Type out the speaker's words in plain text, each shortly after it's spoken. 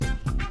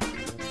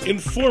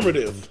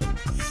Informative,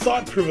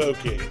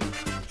 thought-provoking,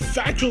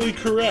 factually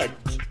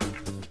correct.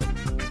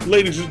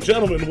 Ladies and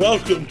gentlemen,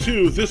 welcome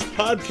to This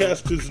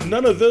Podcast Is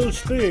None of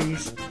Those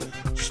Things,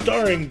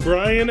 starring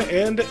Brian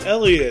and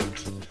Elliot.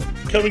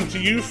 Coming to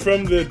you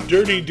from the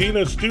Dirty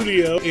Dina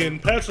studio in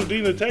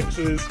Pasadena,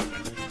 Texas.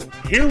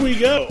 Here we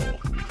go.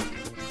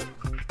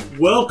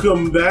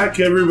 Welcome back,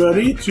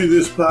 everybody, to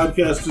This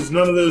Podcast Is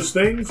None of Those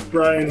Things.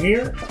 Brian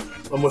here.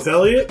 I'm with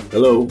Elliot.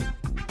 Hello.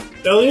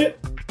 Elliot,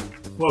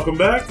 welcome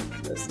back.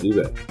 Let's do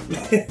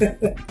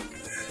that.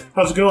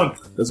 How's it going?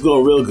 It's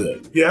going real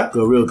good. Yeah?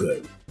 Going real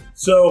good.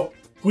 So,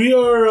 we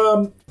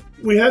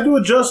had to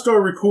adjust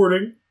our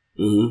recording.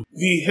 Mm-hmm.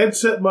 The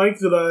headset mic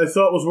that I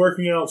thought was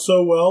working out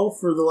so well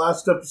for the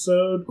last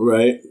episode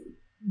Right.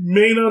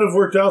 may not have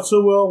worked out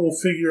so well. We'll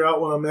figure out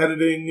when I'm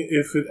editing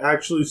if it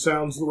actually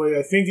sounds the way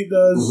I think it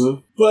does.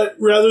 Mm-hmm. But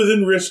rather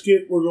than risk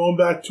it, we're going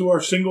back to our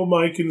single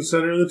mic in the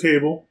center of the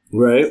table.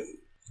 Right.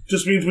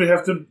 Just means we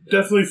have to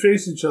definitely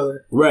face each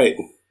other. Right.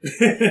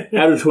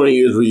 After 20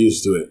 years, we're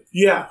used to it.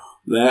 Yeah.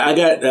 Now, I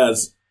got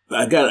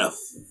a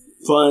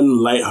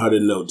fun,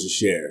 lighthearted note to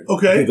share.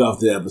 Okay. To kick off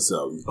the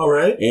episode. All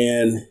right.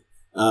 And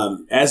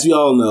as you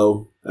all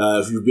know,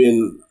 if you've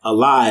been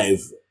alive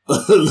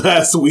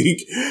last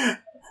week,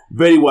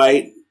 Betty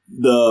White,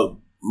 the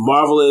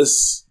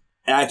marvelous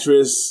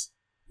actress,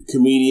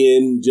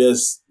 comedian,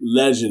 just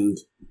legend,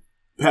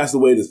 passed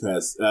away this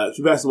past.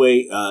 She passed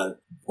away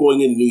going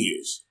into New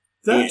Year's.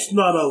 That's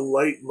not a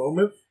light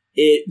moment.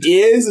 It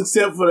is,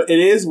 except for it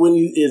is when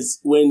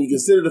you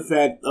consider the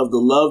fact of the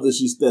love that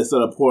she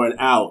started pouring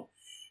out,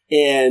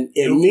 and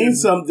it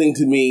means something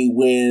to me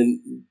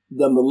when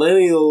the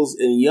millennials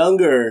and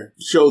younger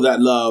show that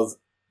love,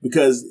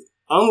 because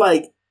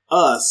unlike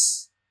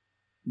us,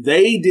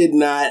 they did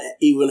not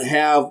even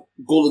have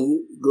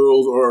Golden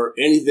Girls or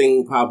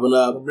anything popping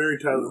up. Mary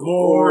Tyler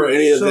Moore or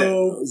any of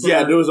that.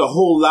 Yeah, there was a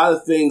whole lot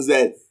of things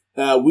that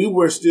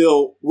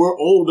we're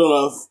old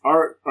enough.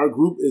 Our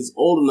group is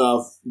old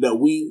enough that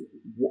we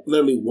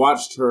literally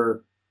watched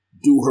her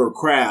do her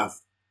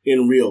craft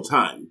in real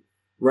time,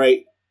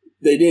 right?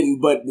 They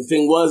didn't, but the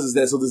thing is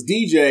that, so this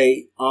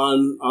DJ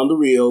on the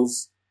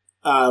reels,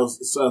 I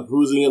was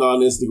perusing it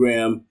on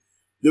Instagram.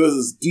 There was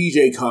this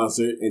DJ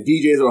concert, and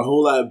DJs are a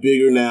whole lot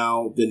bigger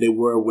now than they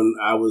were when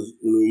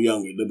we were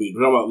younger. We're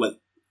talking about like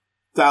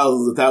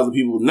thousands of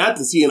people, not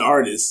to see an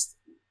artist,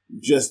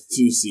 just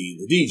to see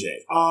the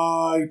DJ.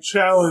 I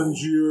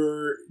challenge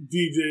your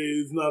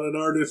DJ is not an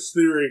artist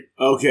theory.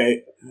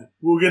 Okay.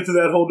 We'll get to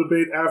that whole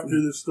debate after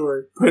this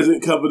story.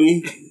 Present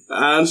company,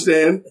 I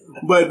understand.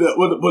 But the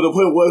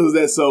point was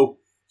that so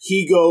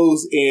he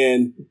goes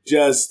and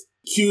just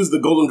cues the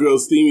Golden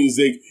Girls theme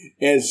music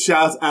and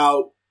shouts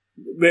out,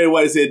 Mary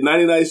White said,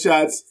 99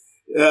 shots.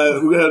 We're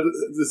going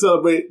to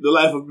celebrate the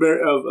life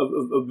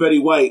of Betty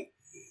White.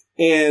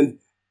 And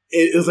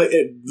it was like,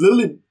 it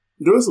literally,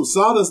 there was some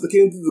sawdust that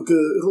came through the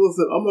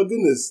said, oh my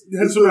goodness. You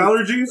had some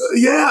allergies?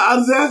 Yeah,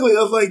 exactly.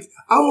 I was like,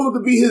 I wanted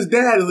to be his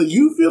dad. I was like,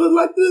 you feeling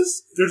like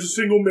this? There's a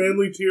single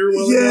manly tear.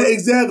 Yeah,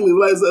 exactly.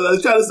 Like, I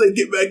was trying to say,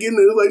 get back in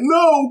there. It was like,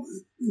 no,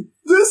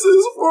 this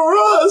is for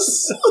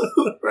us.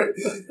 Right.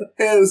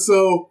 And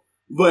so,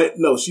 but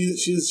no,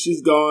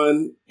 she's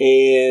gone.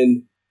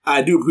 And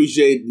I do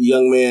appreciate the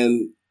young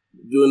man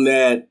doing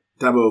that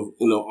type of,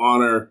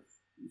 honor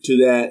to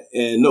that.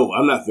 And no,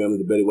 I'm not family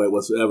to Betty White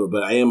whatsoever,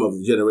 but I am of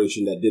the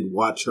generation that did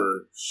watch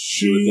her.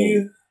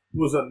 She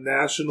was a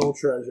national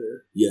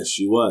treasure. Yes,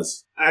 she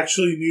was.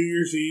 Actually, New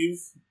Year's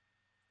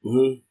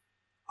Eve,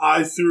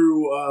 I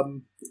threw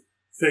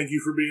Thank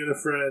You for Being a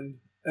Friend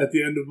at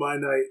the end of my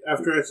night.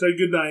 After I said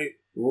goodnight,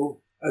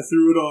 I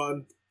threw it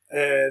on,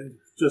 and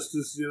just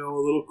as, a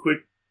little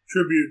quick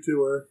tribute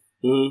to her.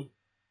 Mm-hmm.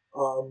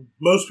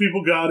 Most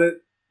people got it.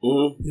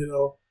 Mm-hmm.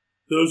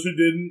 Those who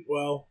didn't,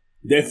 well,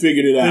 they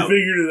figured it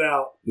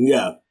out.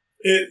 Yeah.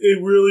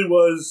 It really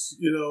was,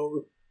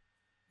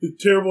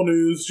 terrible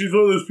news. She's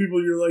one of those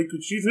people you're like,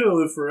 she's going to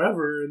live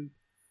forever and,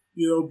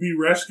 be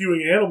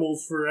rescuing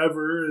animals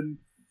forever and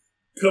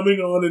coming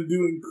on and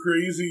doing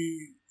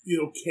crazy,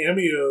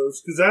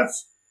 cameos.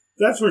 Because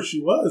that's where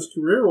she was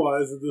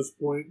career-wise at this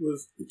point.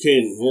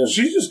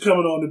 She's just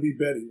coming on to be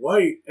Betty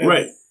White. And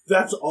right.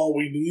 That's all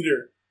we need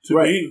her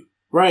to be.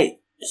 Right.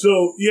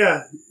 So,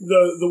 yeah,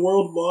 the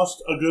world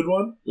lost a good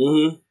one.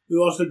 Mm-hmm. We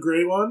lost a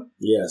great one.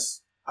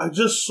 Yes. I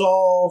just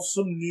saw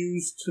some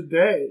news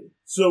today.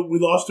 So we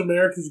lost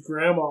America's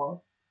grandma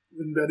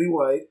in Betty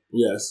White.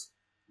 Yes.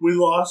 We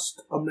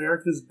lost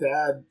America's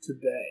dad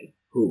today.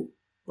 Who?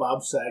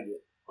 Bob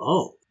Saget.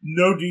 Oh.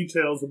 No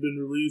details have been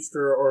released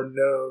or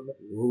known.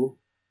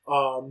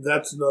 Mm-hmm.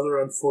 That's another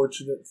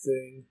unfortunate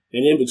thing.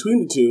 And in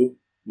between the two,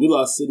 we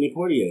lost Sidney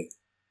Poitier.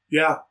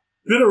 Yeah.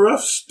 Been a rough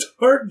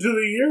start to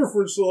the year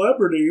for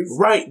celebrities.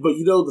 Right, but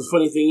the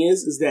funny thing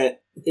is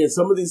that in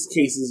some of these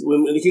cases,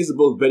 in the case of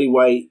both Betty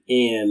White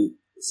and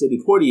Sidney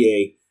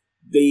Poitier,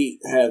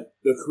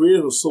 their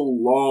careers were so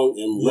long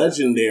and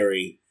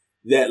legendary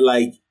that,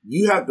 like,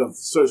 you have to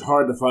search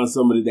hard to find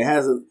somebody that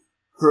hasn't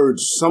heard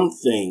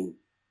something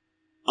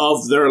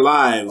of their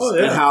lives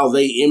and how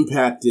they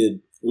impacted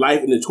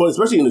life in the 20th,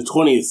 especially in the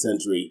 20th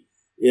century.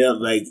 Yeah,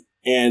 like,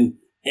 and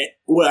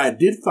what I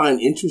did find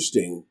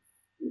interesting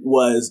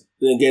was,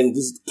 and again,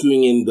 this is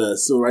cueing in the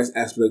civil rights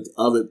aspect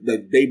of it,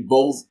 that they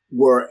both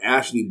were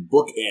actually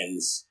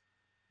bookends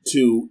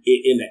to,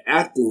 in the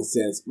acting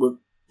sense, with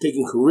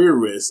taking career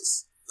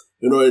risks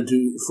in order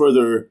to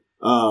further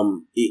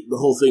the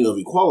whole thing of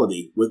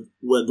equality with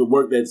the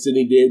work that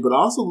Sidney did, but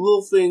also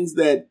little things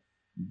that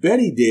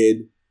Betty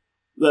did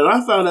that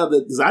I found out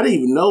that, because I didn't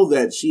even know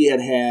that she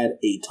had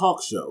a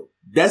talk show.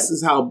 This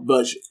is how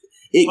much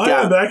it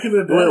got. Back in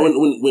the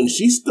day. When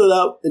she stood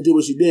up and did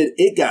what she did,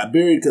 it got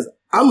buried, because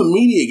I'm a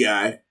media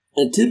guy,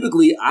 and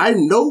typically I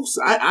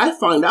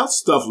find out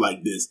stuff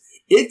like this.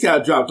 It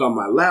got dropped on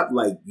my lap.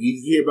 Like,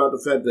 you hear about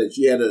the fact that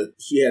she had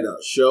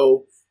a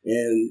show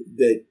and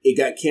that it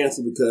got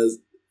canceled because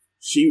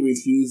she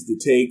refused to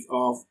take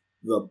off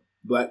the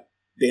black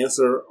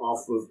dancer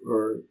off of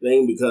her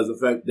thing, because of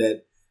the fact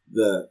that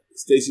the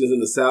stations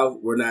in the South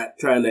were not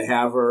trying to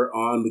have her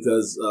on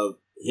because of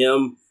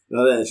him and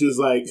all that. And she was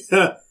like,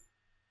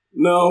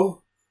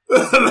 no.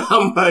 And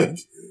I'm like,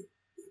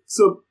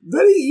 so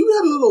Betty, you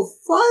had a little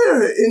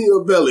fire in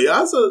your belly.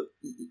 I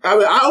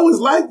always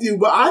liked you,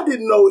 but I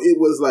didn't know it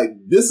was like,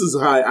 this is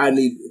how I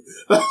need,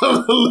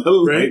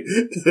 right?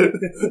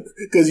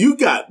 Because you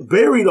got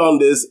buried on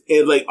this,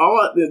 and like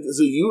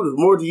so you was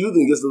more to you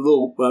than just a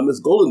little Miss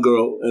Golden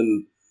Girl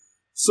and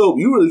Soap.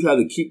 You really try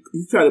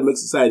to make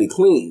society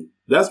clean.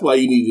 That's why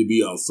you need to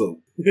be on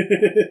Soap.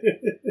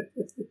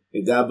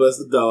 And God bless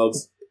the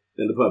dogs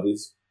and the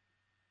puppies.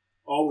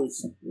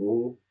 Always.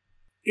 Mm-hmm.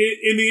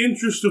 In the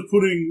interest of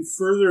putting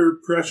further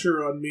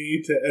pressure on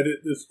me to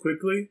edit this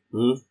quickly,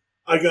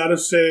 I gotta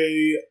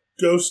say,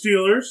 go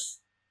Steelers.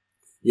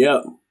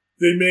 Yeah.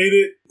 They made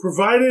it,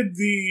 provided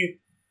the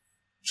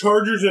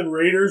Chargers and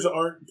Raiders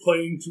aren't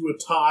playing to a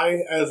tie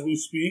as we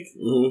speak.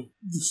 Mm-hmm.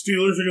 The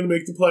Steelers are going to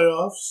make the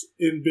playoffs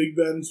in Big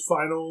Ben's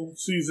final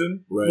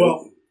season. Right.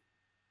 Well,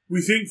 we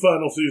think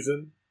final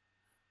season.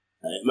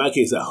 In my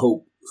case, I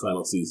hope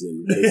final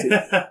season.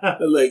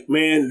 Like,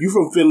 man, you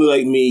from Finley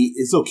like me.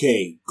 It's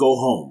okay. Go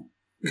home.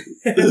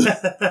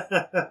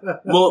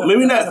 Well,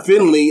 maybe not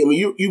Finley. I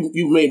mean,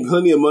 you've made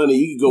plenty of money.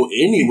 You can go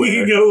anywhere.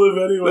 You can go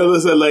live anywhere.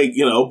 Listen, like,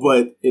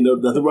 but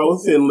nothing wrong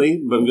with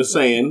Finley. But I'm just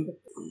saying.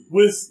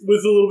 With a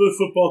little bit of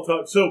football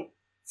talk. So,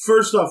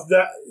 first off,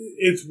 that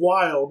it's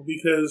wild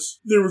because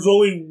there was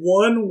only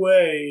one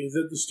way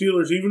that the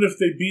Steelers, even if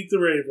they beat the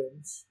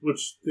Ravens,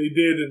 which they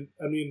did, and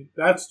I mean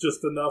that's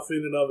just enough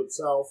in and of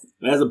itself.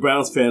 As a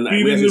Browns fan,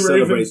 we actually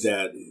celebrate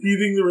that.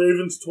 Beating the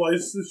Ravens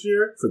twice this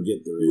year,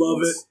 forget the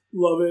Ravens.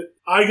 Love it.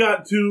 I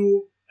got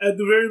to, at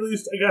the very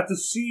least, I got to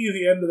see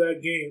the end of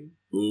that game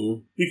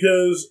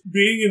because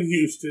being in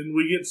Houston,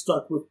 we get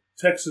stuck with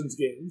Texans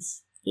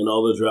games. And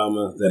all the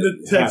drama that and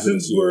the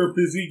Texans were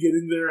busy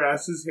getting their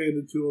asses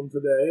handed to them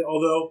today.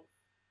 Although,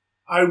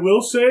 I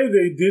will say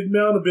they did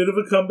mount a bit of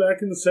a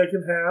comeback in the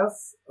second half.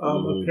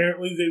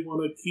 Apparently, they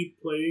want to keep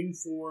playing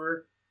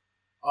for,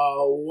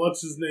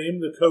 what's his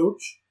name, the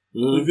coach.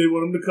 Like they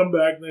want him to come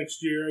back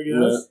next year, I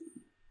guess.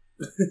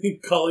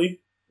 Yeah. Cully.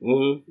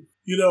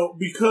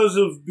 Because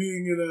of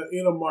being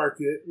in a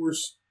market,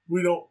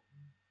 we don't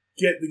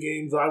get the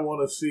games I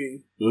want to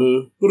see.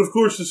 But of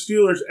course, the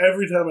Steelers,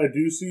 every time I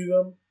do see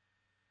them,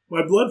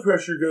 my blood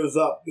pressure goes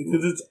up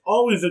because it's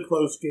always a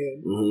close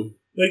game.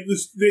 Like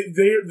this,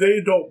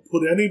 they don't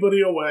put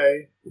anybody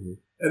away,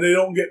 and they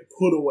don't get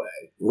put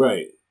away.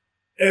 Right.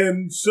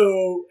 And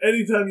so,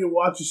 anytime you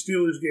watch a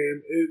Steelers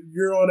game,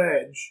 you're on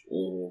edge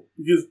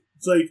because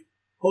it's like,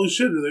 holy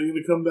shit, are they going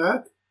to come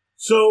back?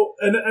 So,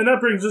 and that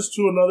brings us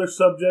to another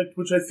subject,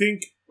 which I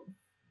think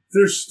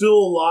there's still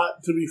a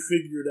lot to be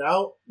figured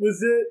out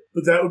with it,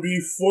 but that would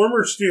be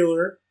former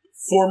Steeler,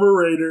 former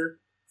Raider,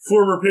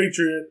 former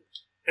Patriot,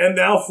 and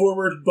now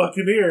former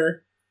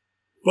Buccaneer,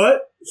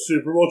 but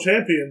Super Bowl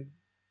champion.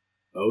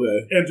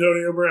 Okay.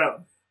 Antonio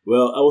Brown.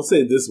 Well, I will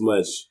say this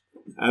much.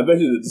 I bet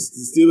you the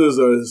Steelers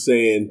are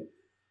saying,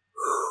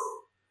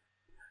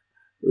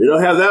 we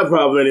don't have that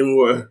problem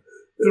anymore.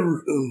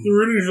 The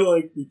Raiders are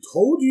like, we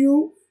told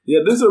you.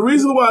 Yeah, there's a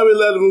reason why we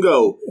let them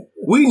go.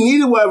 We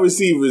needed wide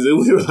receivers, and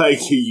we were like,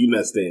 you're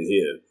not staying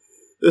here.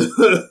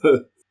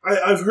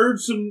 I've heard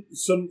some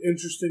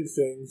interesting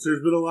things.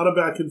 There's been a lot of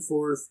back and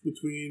forth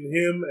between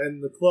him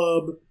and the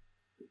club.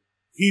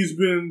 He's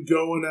been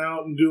going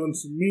out and doing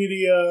some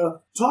media,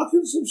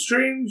 talking some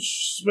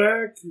strange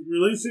smack,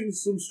 releasing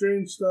some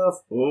strange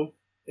stuff.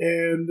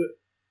 And,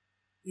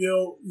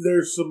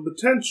 there's some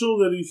potential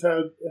that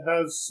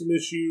has some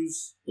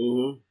issues.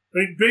 I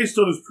mean, based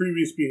on his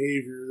previous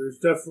behavior, there's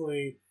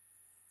definitely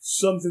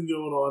something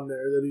going on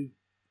there that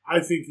I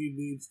think he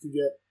needs to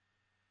get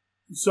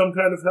some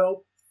kind of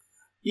help.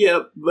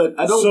 Yeah, but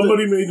I don't.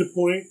 Somebody made the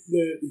point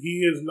that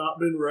he has not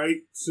been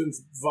right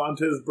since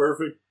Vontaze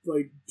Burfict,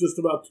 just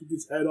about took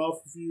his head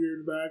off a few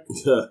years back.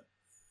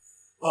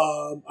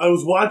 I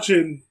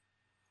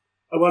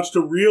watched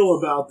a reel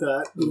about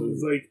that. It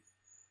was like,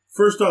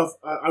 first off,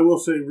 I will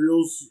say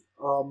reels,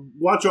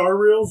 watch our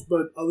reels,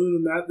 but other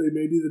than that, they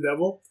may be the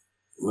devil.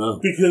 Wow.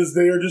 Because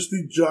they are just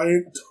the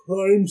giant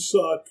time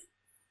suck.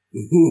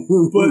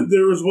 But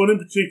there was one in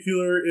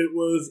particular. It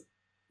was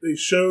they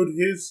showed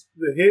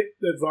the hit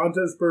that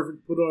Vontaze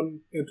Burfict put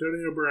on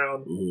Antonio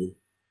Brown,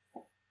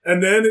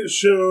 and then it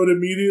showed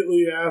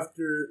immediately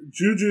after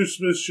Juju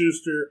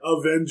Smith-Schuster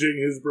avenging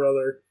his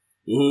brother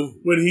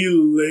when he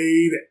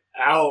laid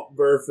out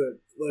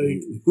Burfict,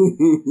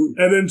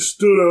 and then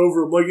stood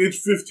over him. Like,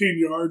 it's 15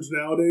 yards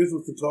nowadays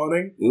with the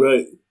taunting,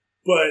 right?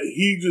 But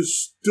he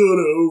just stood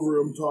over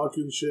him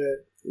talking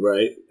shit.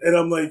 Right. And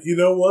I'm like, you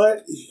know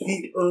what?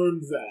 He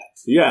earned that.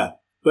 Yeah.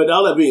 But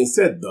all that being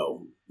said,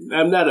 though,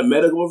 I'm not a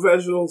medical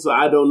professional, so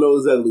I don't know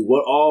exactly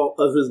what all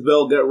of his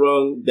bell got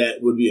rung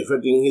that would be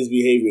affecting his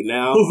behavior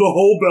now. The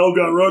whole bell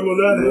got rung with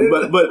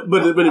that.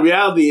 But the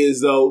reality is,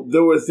 though,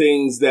 there were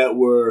things that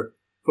were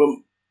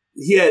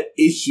he had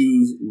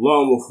issues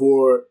long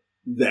before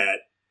that,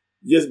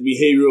 just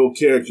behavioral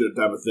character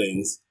type of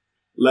things.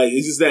 Like,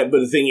 it's just that, but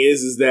the thing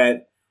is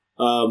that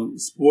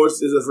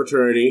sports is a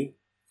fraternity.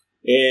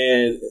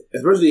 And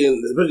especially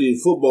in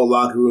football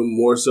locker room,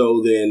 more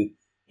so than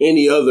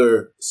any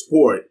other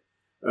sport.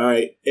 All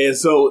right. And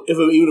so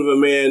even if a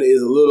man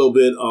is a little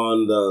bit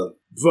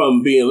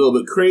from being a little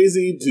bit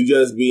crazy to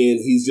just being,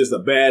 he's just a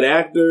bad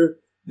actor,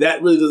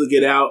 that really doesn't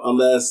get out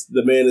unless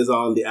the man is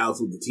on the outs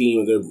with the team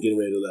and they're getting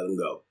ready to let him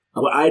go.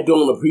 What I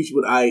don't appreciate,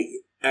 what I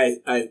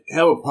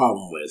have a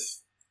problem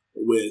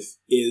with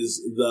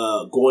is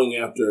the going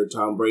after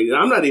Tom Brady. And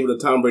I'm not even a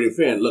Tom Brady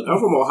fan. Look, I'm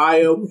from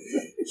Ohio.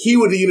 He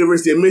went to the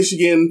University of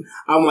Michigan.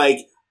 I'm like,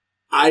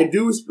 I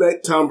do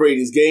respect Tom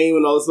Brady's game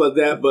and all this like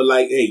that, but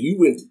like, hey, you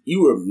were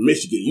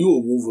Michigan. You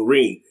were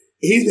Wolverine.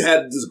 He's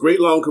had this great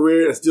long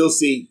career. I still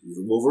see he's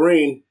a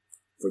Wolverine.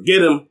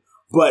 Forget him.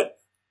 But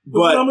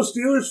I'm a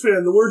Steelers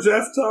fan. The words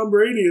F Tom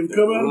Brady have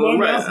come out of my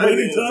mouth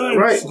many times.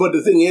 Right. But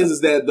the thing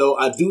is that, though,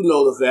 I do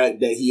know the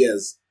fact that he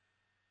has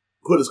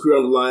put his career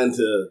on the line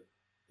to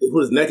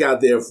put his neck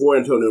out there for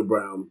Antonio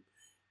Brown.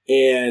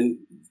 And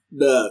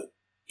the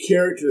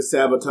character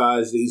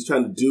sabotage that he's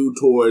trying to do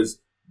towards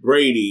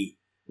Brady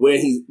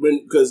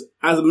because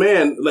as a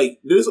man,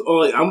 like,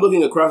 I'm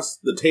looking across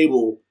the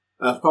table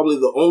as probably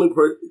the only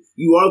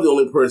you are the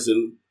only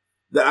person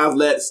that I've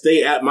let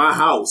stay at my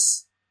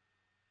house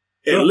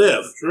and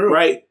live. True.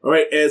 Right? All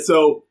right. And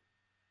so,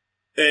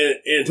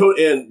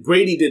 and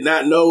Brady did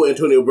not know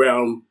Antonio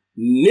Brown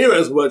near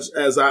as much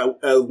as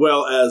I've known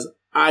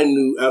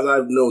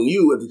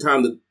you at the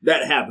time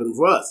that happened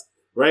for us.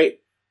 Right?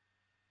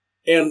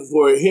 And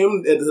for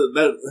him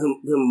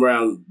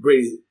around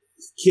Brady's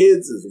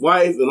kids, his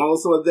wife, and all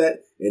stuff like that,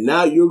 and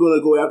now you're going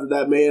to go after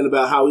that man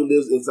about how he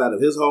lives inside of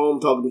his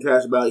home, talking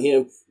trash about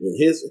him and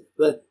his,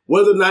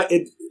 whether or not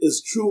it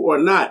is true or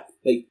not.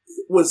 Like,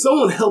 when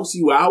someone helps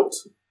you out,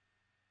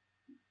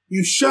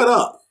 you shut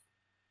up.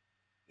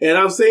 And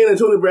I'm saying,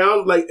 Antonio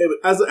Brown, like,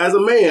 as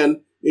a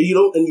man,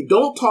 you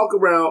don't talk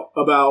about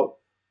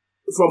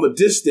from a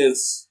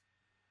distance.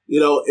 You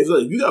know, if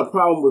you got a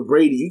problem with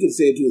Brady, you can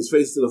say it to his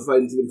face to the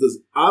fighting team, because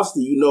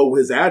obviously you know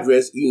his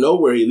address, you know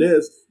where he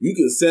lives. You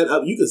can set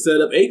up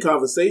a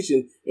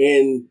conversation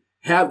and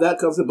have that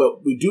conversation.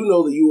 But we do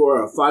know that you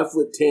are a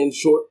 5'10"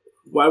 short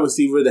wide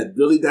receiver that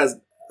really has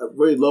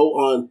very low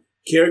on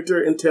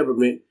character and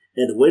temperament,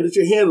 and the way that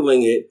you're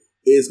handling it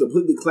is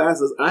completely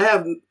classless.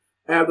 And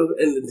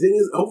the thing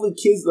is, hopefully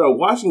kids that are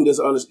watching this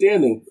are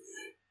understanding,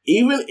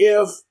 even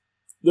if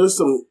there's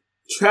some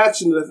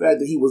traction to the fact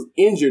that he was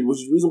injured, which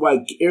is the reason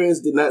why Arians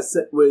did not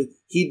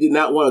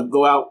want to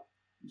go out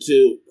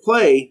to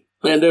play,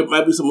 and there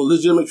might be some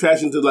legitimate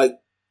traction to, like,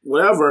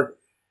 whatever.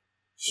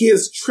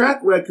 His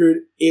track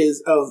record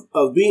is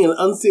of being an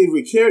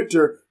unsavory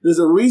character. There's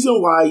a reason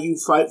why you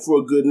fight for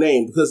a good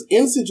name, because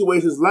in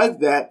situations like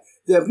that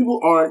people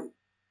aren't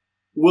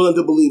willing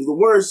to believe the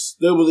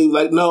worst. They'll believe,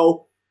 like,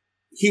 no,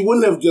 he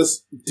wouldn't have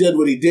just did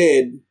what he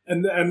did.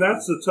 And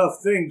that's the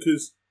tough thing,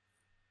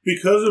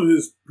 because of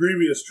his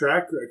previous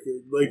track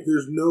record, like,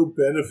 there's no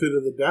benefit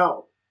of the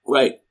doubt.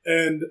 Right.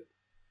 And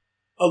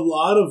a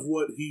lot of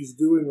what he's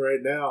doing right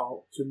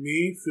now, to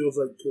me, feels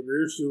like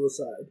career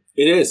suicide.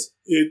 It is.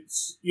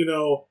 It's,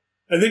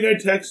 I think I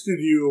texted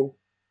you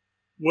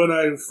when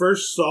I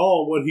first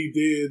saw what he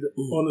did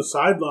on the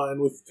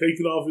sideline with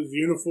taking off his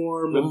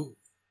uniform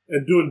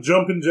and doing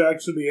jumping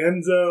jacks in the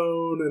end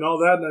zone and all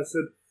that. And I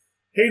said,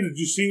 hey, did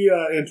you see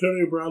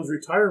Antonio Brown's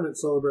retirement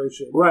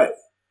celebration? Right.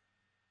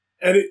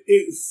 And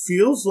it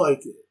feels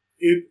like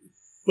it.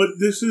 But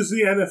this is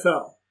the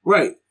NFL.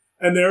 Right.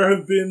 And there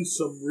have been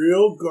some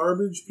real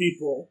garbage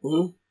people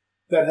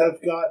that have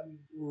gotten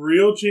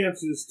real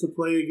chances to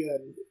play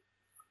again.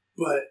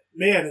 But,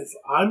 man, if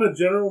I'm a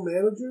general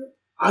manager,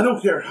 I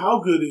don't care how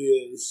good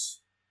he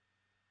is.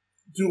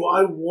 Do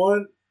I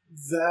want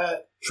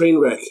that train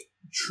wreck?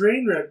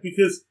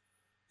 Because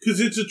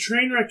it's a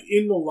train wreck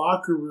in the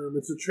locker room.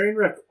 It's a train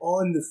wreck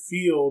on the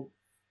field.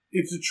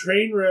 It's a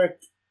train wreck,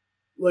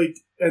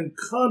 and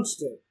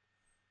constant.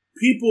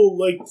 People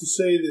like to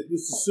say that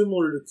this is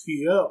similar to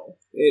T.O.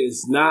 It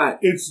is not.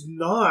 It's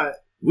not.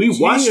 We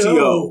watched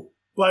T.O.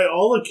 By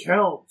all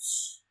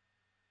accounts,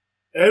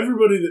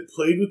 everybody that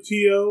played with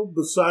T.O.,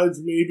 besides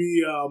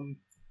maybe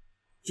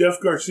Jeff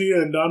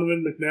Garcia and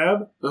Donovan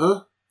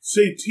McNabb,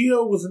 say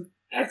T.O. was an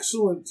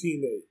excellent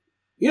teammate.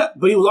 Yeah,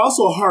 but he was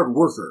also a hard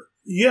worker.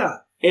 Yeah.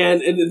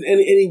 And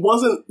he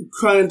wasn't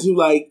trying to,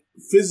 like,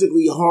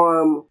 physically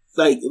harm,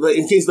 like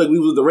in case, like, we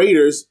were the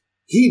Raiders,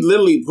 he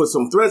literally put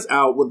some threats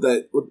out with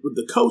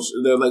the coach,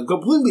 and they're, like,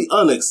 completely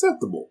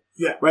unacceptable.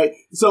 Yeah. Right?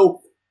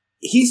 So,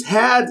 he's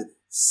had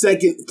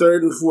second,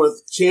 third, and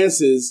fourth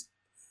chances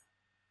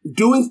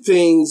doing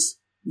things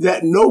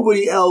that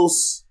nobody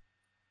else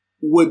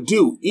would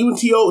do. Even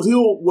T.O.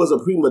 was a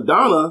prima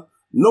donna.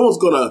 No one's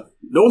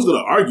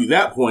gonna argue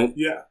that point.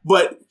 Yeah.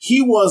 But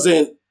he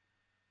wasn't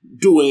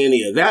doing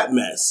any of that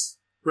mess.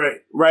 Right.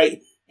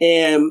 Right?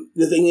 And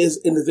the thing is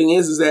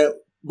that,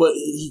 but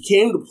he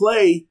came to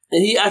play,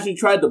 and he actually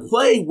tried to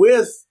play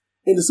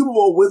in the Super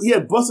Bowl he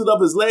had busted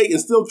up his leg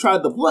and still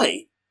tried to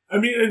play. I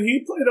mean, and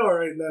he played all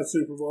right in that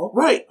Super Bowl.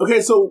 Right.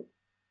 Okay, so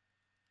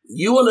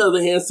you, on the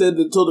other hand,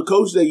 told the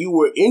coach that you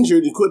were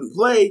injured and couldn't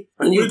play,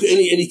 and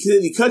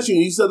he cut you,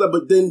 and you said that,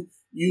 but then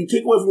you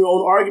take away from your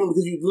own argument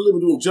because you literally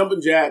were doing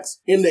jumping jacks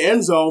in the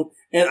end zone.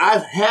 And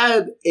I've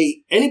had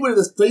anybody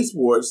that's played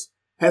sports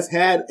has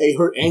had a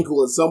hurt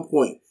ankle at some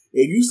point.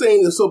 If you're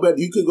saying it's so bad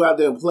that you could go out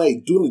there and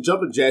play, doing the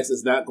jumping jacks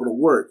is not going to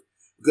work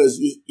because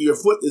your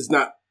foot is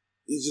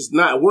just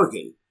not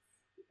working.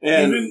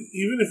 And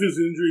even if his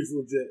injury is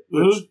legit,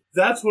 which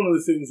that's one of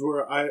the things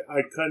where I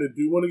kind of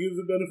do want to give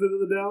the benefit of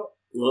the doubt.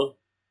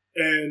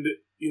 And,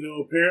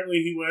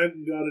 apparently he went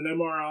and got an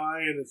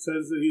MRI and it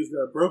says that he's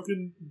got a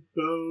broken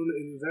bone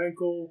in his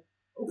ankle.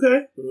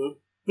 Okay.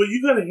 But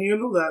you got to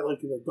handle that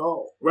like an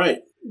adult. Right.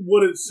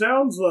 What it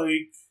sounds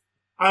like,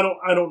 I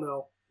don't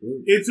know.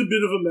 It's a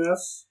bit of a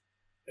mess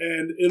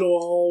and it'll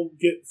all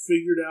get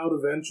figured out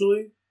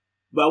eventually.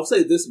 But I'll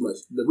say this much.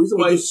 The reason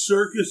why the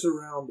circus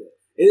around it.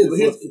 It is, but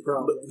here's the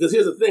problem. Because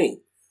here's the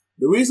thing.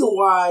 The reason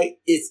why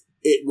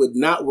it would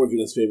not work in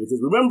his favor,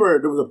 because remember,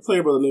 there was a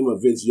player by the name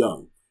of Vince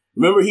Young.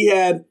 Remember, he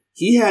had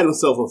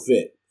himself a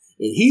fit,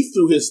 and he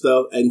threw his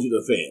stuff into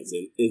the fans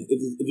and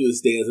into the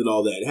stands and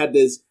all that. Had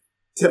this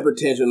temper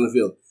tantrum on the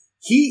field.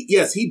 He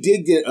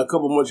did get a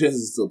couple more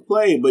chances to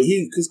play, but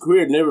his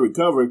career never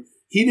recovered.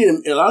 He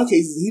didn't. In a lot of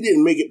cases, he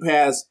didn't make it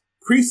past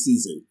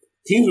preseason.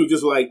 Teams were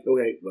just like,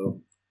 okay,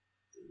 well.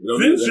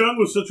 Vince Young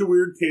was such a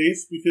weird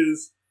case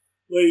because,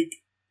 like,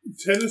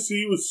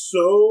 Tennessee was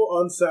so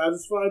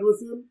unsatisfied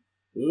with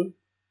him,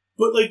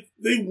 but like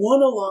they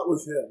won a lot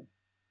with him.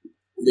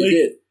 They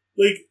did.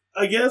 Like,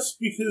 I guess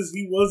because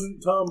he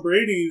wasn't Tom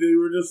Brady, they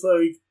were just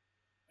like,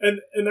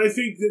 and I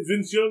think that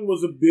Vince Young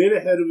was a bit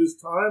ahead of his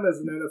time as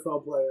an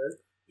NFL player.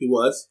 He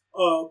was,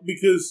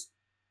 because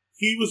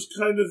he was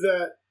kind of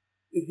that.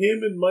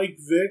 Him and Mike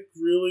Vick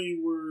really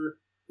were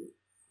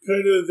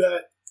kind of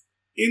that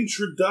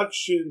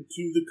introduction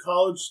to the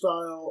college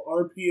style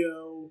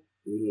RPO,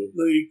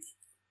 like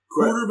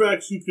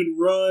quarterbacks who can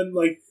run.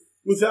 Like,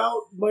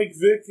 without Mike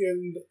Vick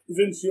and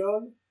Vince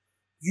Young,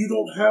 you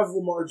don't have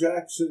Lamar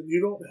Jackson. You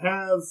don't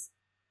have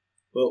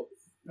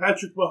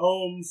Patrick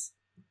Mahomes.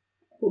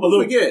 Well,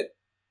 don't forget,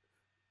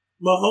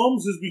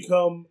 Mahomes has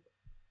become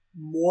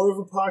more of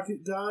a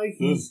pocket guy.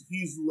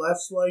 He's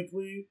less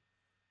likely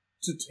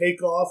to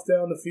take off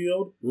down the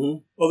field.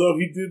 Although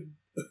he did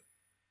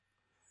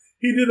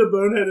a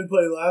boneheaded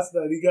play last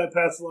night. He got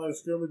past the line of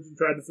scrimmage and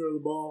tried to throw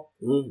the ball.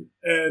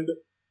 And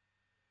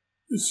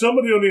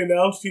somebody on the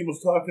announce team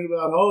was talking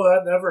about,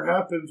 that never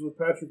happens with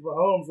Patrick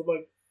Mahomes. I'm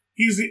like,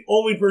 he's the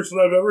only person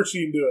I've ever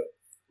seen do it.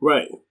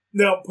 Right.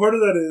 Now, part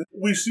of that is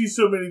we see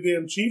so many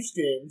damn Chiefs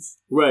games.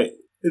 Right.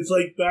 It's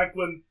like back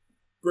when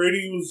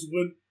Brady was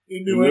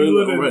in New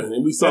England and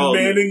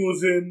Manning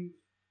was in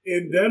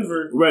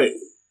Denver. Right.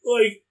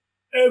 Like,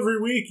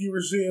 every week you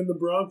were seeing the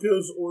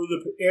Broncos or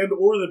the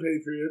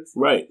Patriots.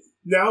 Right.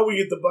 Now we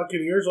get the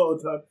Buccaneers all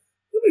the time.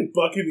 How many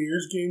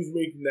Buccaneers games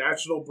make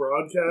national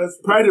broadcasts?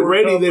 Prior to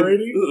Brady,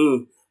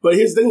 But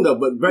here's the thing, though.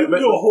 But you can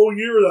go a whole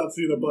year without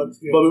seeing a Bucs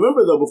game. But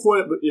remember, though,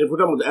 if we're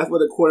talking about the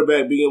athletic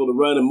quarterback being able to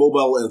run and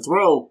mobile and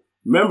throw,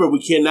 remember,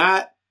 we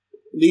cannot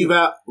leave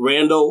out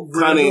Randall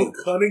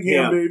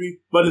Cunningham, baby.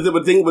 But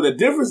the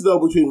difference, though,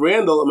 between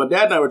Randall and my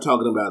dad and I were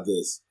talking about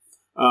this,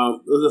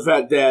 was the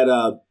fact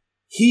that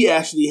he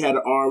actually had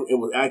an arm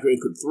and was accurate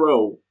and could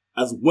throw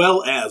as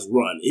well as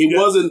run. It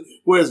wasn't,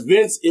 whereas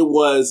Vince, it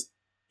was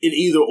an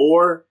either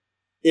or.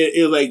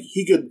 Like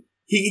he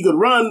could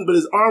run, but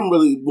his arm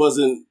really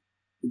wasn't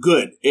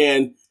good.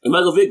 And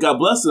Michael Vick, God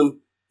bless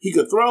him, he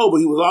could throw, but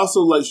he was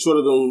also like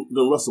shorter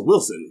than Russell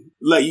Wilson.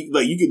 Like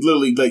you could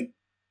literally like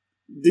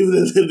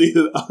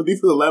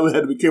the lineman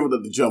had to be careful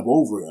not to jump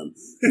over him.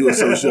 He was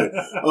so short.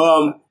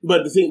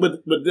 But the thing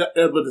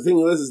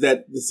is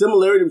that the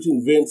similarity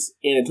between Vince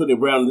and Antonio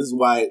Brown, this is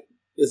why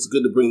it's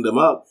good to bring them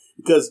up,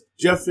 because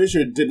Jeff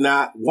Fisher did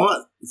not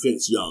want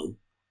Vince Young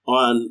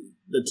on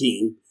the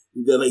team.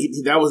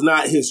 That was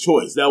not his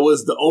choice. That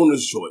was the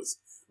owner's choice,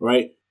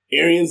 right?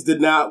 Arians did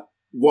not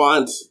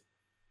want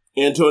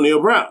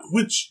Antonio Brown,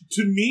 which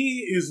to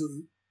me is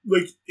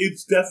like,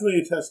 it's definitely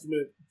a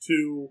testament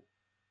to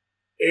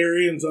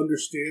Arians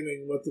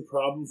understanding what the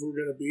problems were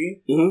going to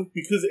be,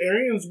 because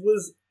Arians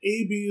was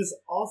AB's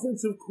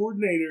offensive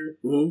coordinator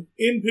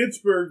in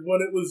Pittsburgh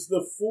when it was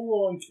the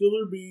full-on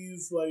Killer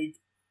Bees. Like,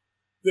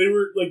 they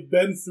were like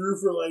been through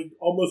for like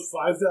almost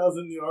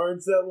 5,000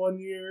 yards that one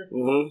year.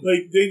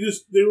 Like, they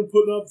were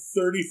putting up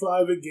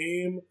 35 a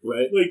game.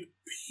 Right. Like,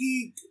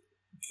 peak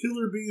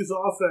Killer Bees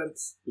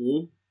offense.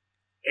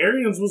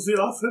 Arians was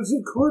the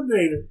offensive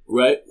coordinator.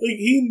 Right. Like,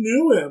 he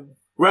knew him.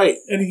 Right.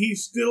 And he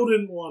still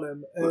didn't want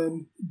him.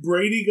 And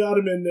Brady got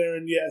him in there.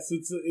 And yes,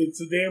 it's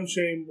a damn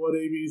shame what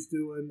AB's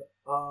doing.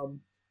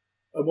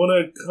 I want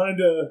to kind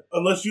of,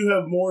 unless you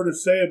have more to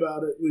say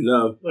about it.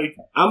 No. Like,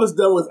 I'm as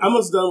done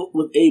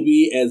with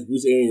AB as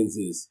Bruce Arians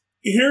is.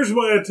 Here's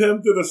my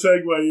attempt at a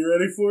segue. You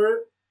ready for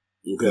it?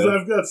 Because Okay.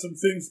 I've got some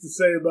things to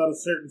say about a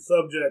certain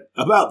subject.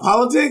 About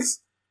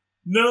politics?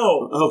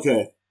 No.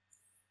 Okay.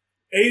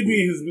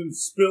 AB has been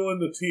spilling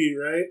the tea,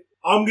 right?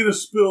 I'm going to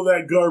spill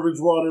that garbage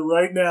water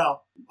right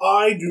now.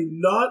 I do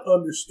not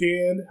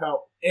understand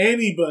how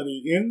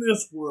anybody in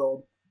this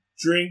world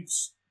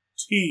drinks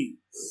tea.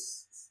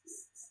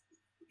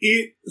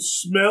 It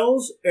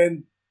smells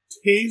and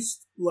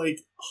tastes like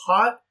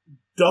hot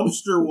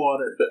dumpster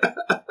water.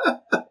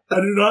 I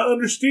do not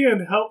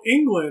understand how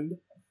England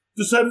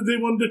decided they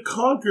wanted to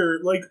conquer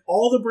like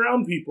all the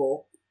brown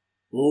people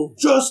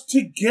just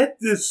to get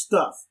this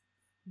stuff.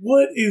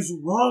 What is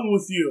wrong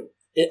with you?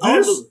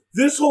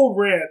 This whole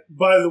rant,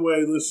 by the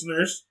way,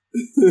 listeners,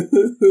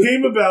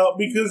 came about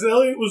because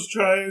Elliot was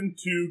trying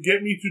to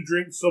get me to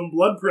drink some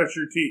blood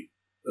pressure tea.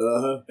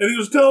 And he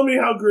was telling me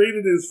how great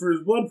it is for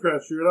his blood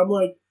pressure. And I'm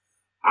like,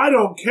 I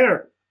don't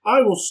care.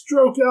 I will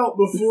stroke out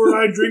before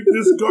I drink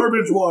this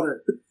garbage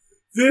water.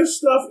 This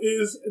stuff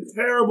is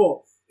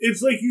terrible.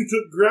 It's like you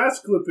took grass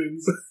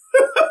clippings,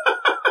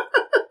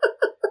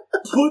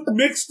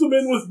 mixed them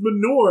in with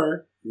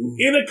manure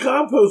in a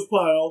compost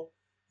pile,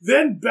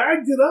 then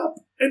bagged it up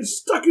and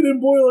stuck it in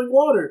boiling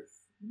water.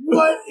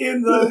 What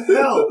in the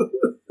hell?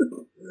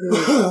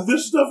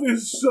 This stuff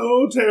is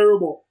so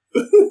terrible.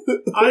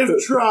 I've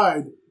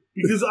tried,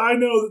 because I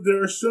know that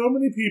there are so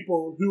many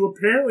people who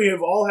apparently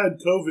have all had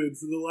COVID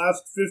for the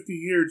last 50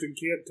 years and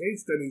can't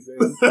taste anything.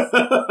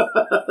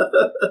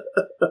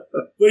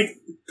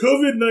 Like,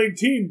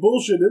 COVID-19,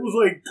 bullshit. It was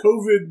like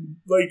COVID,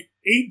 like,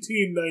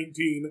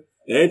 18-19.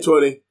 And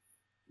 20.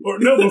 Or,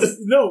 no,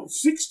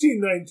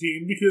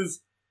 16-19,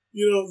 because,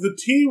 you know, the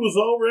tea was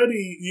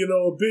already, you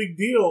know, a big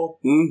deal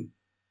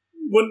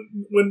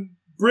when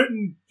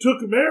Britain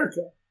took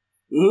America.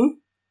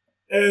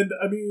 And,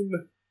 I mean,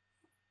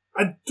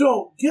 I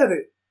don't get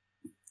it.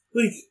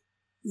 Like,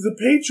 the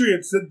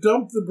Patriots that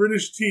dumped the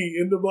British tea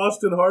into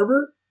Boston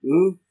Harbor,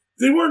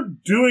 they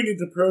weren't doing it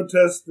to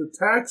protest the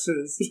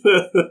taxes.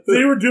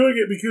 They were doing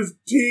it because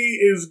tea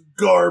is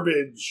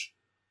garbage.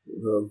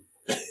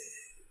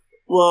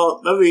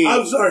 Well, I mean...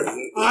 I'm sorry.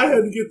 I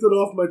had to get that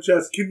off my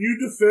chest. Can you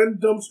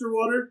defend dumpster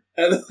water?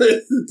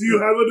 Do you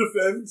have a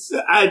defense?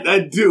 I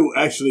do,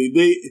 actually.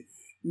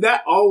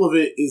 Not all of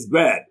it is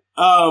bad.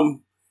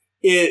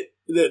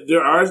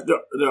 There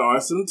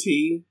are some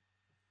tea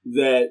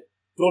that...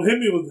 Don't hit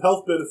me with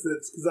health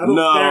benefits, because I don't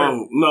care.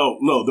 No.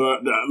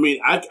 I mean,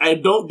 I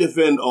don't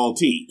defend all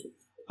tea.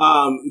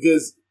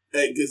 Because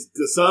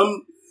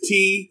some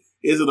tea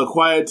is an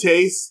acquired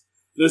taste.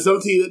 There's some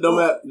tea that don't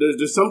matter.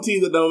 There's some tea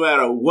that don't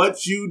matter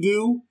what you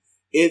do.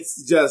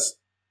 It's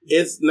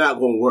not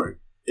going to work.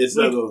 It's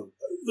not going.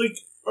 Like,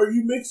 are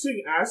you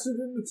mixing acid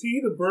in the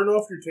tea to burn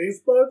off your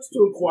taste buds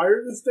to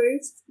acquire this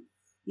taste?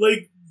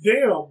 Like,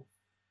 damn,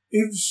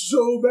 it's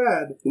so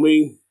bad. I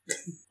mean,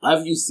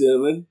 I've used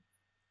cinnamon.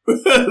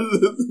 Like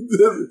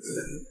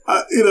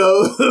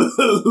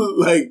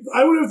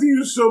I would have to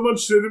use so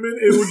much cinnamon,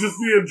 it would just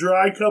be a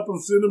dry cup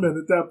of cinnamon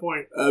at that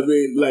point. I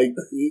mean, like,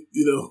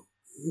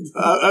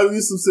 I've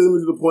used some cinnamon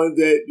to the point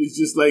that it's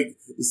just like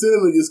the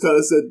cinnamon just kind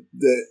of said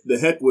the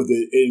heck with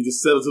it and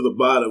just settled to the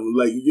bottom.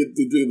 Like, you get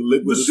to drink the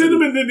liquid. The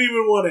cinnamon didn't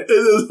even want it. It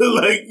was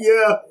like,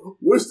 yeah,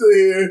 we're still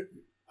here.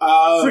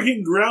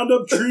 Freaking ground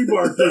up tree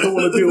bark doesn't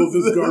want to deal with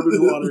this garbage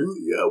water.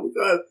 Yeah, we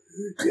got.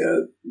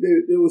 Yeah,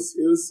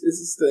 it's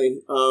this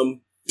thing.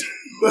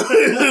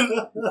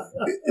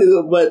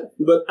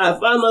 But I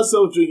find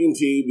myself drinking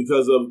tea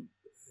because of.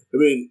 I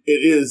mean,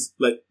 it is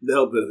like the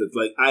health benefits.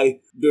 Like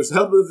there's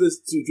health benefits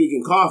to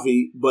drinking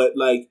coffee, but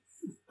like,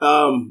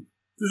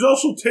 there's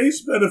also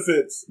taste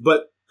benefits.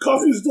 But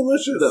coffee's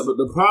delicious. But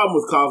the problem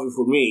with coffee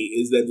for me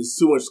is that there's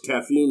too much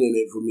caffeine in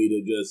it for me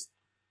to just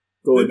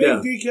go it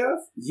down. They make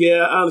decaf?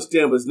 Yeah, I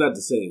understand, but it's not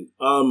the same.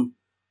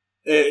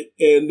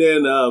 And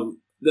then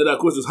of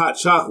course there's hot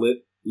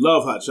chocolate.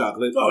 Love hot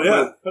chocolate. Oh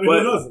yeah, who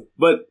doesn't?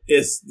 But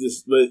it's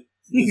just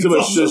too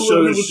much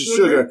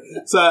sugar.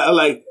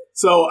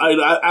 So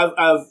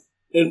I've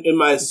in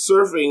my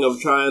surfing of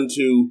trying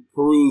to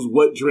peruse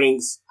what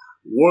drinks,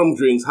 warm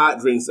drinks, hot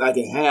drinks I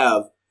can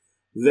have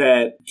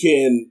that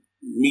can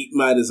meet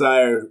my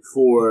desire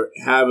for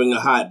having a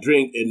hot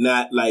drink and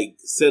not like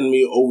send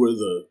me over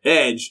the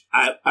edge.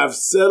 I've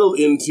settled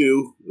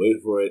into,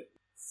 wait for it,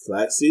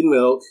 flaxseed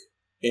milk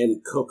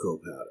and cocoa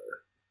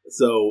powder.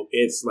 So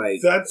it's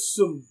like that's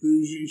some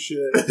bougie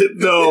shit.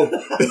 No,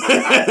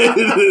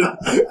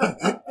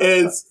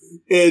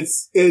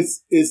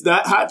 it's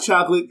not hot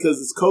chocolate because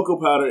it's cocoa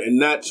powder and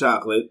not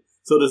chocolate.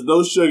 So there's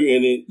no sugar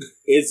in it.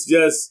 It's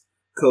just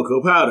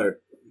cocoa powder.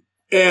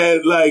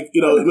 And like,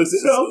 you know, it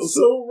sounds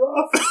so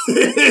rough.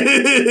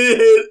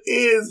 It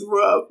is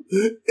rough.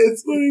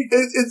 It's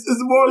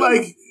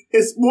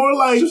more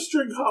like just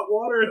drink hot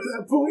water at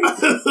that point.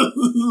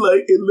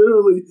 Like it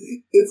literally,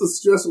 it's a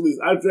stress release.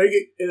 I drank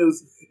it and it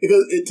was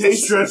because it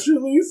tastes stress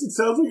release. It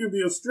sounds like it'd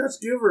be a stress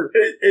giver.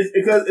 It's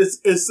because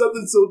it's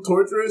something so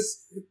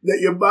torturous that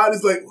your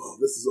body's like, oh,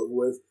 this is over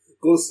with.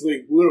 Go to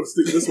sleep. We're gonna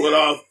stick this one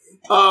off.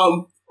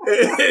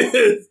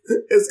 It's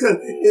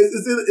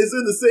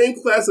in the same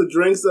class of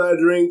drinks that I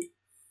drink,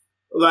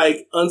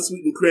 like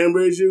unsweetened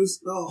cranberry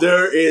juice. Oh.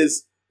 There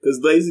is,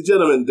 because ladies and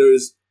gentlemen,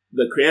 there's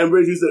the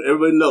cranberry juice that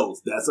everybody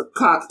knows. That's a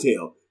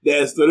cocktail. That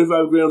has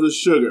 35 grams of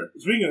sugar.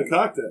 Speaking of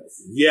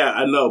cocktails. Yeah,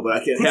 I know, but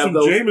I can't Put have some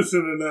those. Jameson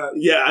in that.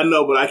 Yeah, I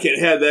know, but I can't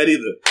have that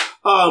either.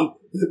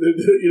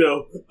 You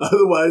know,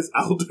 otherwise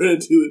I'll turn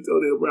into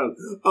Antonio Brown.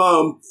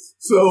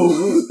 So,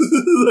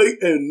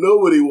 like, and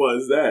nobody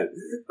wants that.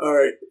 All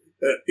right.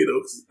 You know,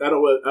 I don't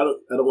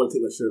want to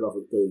take my shirt off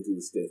and throw it into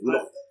the stands.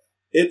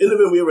 In the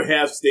event we ever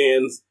have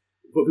stands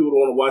for people who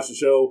want to watch the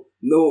show,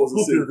 no one wants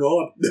to see. You're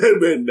gone.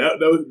 Man,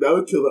 that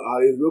would kill the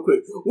audience real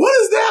quick. What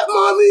is that,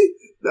 mommy?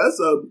 That's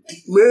a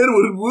man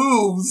with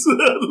boobs.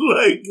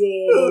 Like,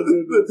 no.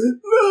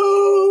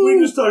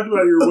 We just talked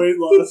about your weight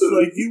loss.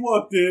 Like, you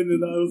walked in and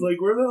I was like,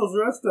 where the hell's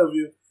the rest of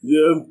you?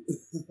 Yeah.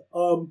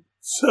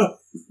 So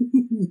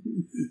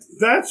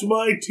that's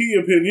my tea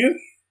opinion.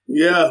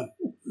 Yeah.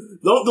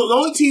 The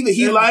only tea that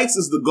he likes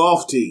is the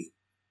golf tea.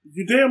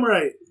 You're damn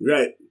right.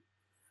 Right.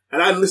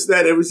 And I miss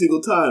that every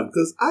single time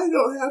because I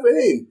don't have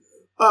aim.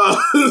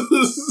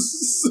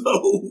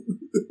 So,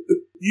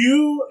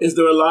 is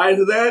there a lie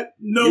to that?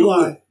 No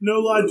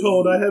lie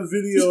told. I have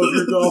video of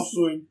your golf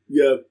swing.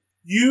 Yeah.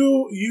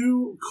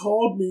 You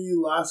called me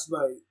last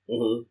night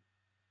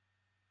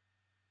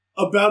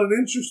about an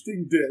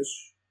interesting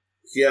dish.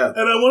 Yeah.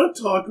 And I want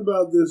to talk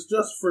about this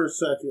just for a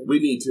second. We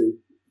need to.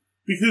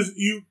 Because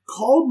you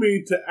called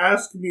me to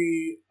ask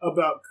me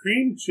about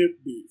cream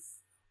chip beef.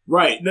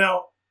 Right.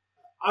 Now,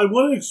 I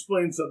want to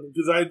explain something,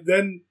 because I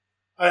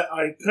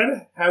kind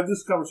of had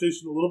this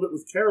conversation a little bit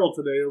with Carol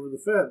today over the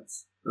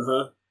fence.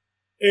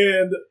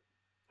 And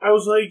I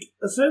was like,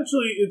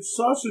 essentially, it's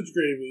sausage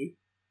gravy.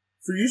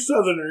 For you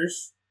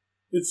Southerners,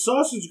 it's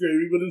sausage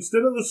gravy, but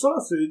instead of the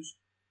sausage,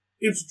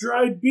 it's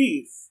dried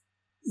beef.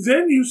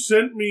 Then you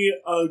sent me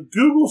a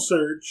Google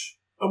search.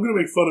 I'm going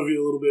to make fun of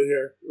you a little bit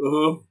here.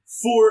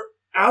 For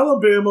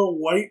Alabama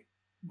white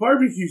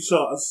barbecue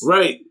sauce.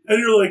 Right. And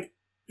you're like,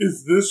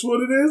 is this what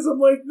it is? I'm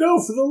like, no,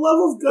 for the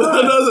love of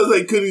God. I was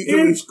like,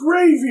 it's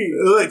gravy.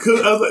 I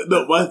was like,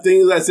 no, my thing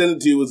is I sent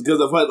it to you was because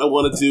I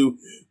wanted to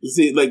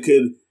see, like,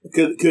 could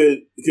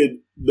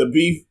the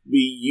beef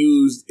be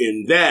used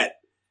in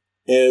that?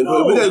 And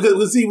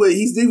because see, what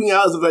he's leaving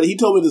out is the fact he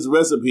told me this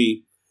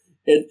recipe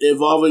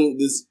involving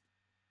this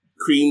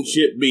cream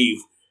chip beef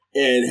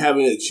and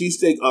having a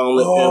cheesesteak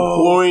omelet and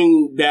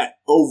pouring that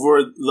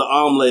over the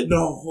omelet.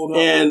 No, hold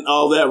on. And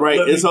all that, right?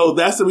 And so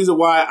that's the reason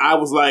why I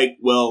was like,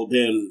 well,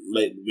 then,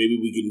 like, maybe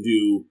we can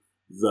do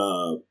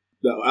the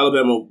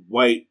Alabama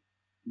white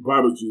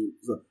barbecue.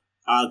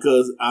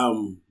 Because,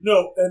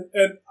 No,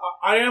 and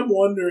I am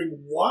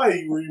wondering why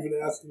you were even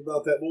asking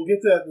about that. We'll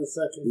get to that in a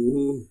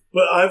second.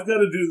 But I've got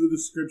to do the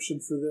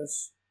description for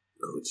this.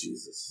 Oh,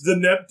 Jesus. The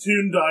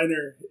Neptune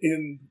Diner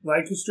in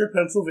Lancaster,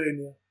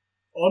 Pennsylvania,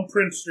 on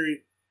Prince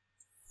Street.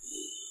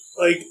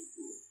 Like,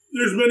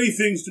 there's many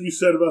things to be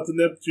said about the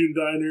Neptune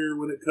Diner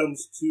when it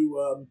comes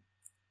to,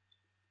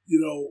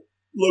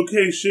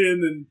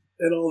 location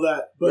and all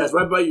that. But it's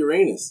right by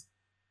Uranus.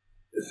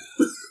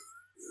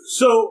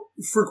 So,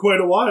 for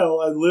quite a while,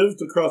 I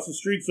lived across the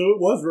street, so it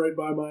was right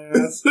by my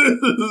ass.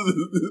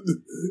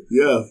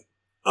 Yeah.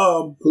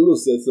 Pluto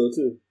said so,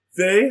 too.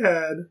 They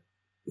had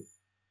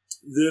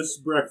this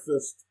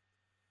breakfast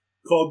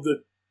called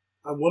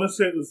I want to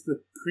say it was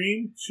the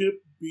cream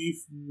chip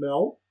beef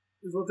melt,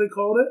 is what they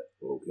called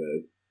it.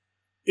 Okay.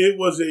 It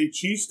was a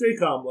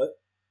cheesesteak omelet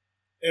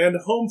and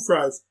home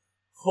fries.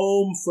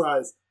 Home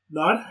fries.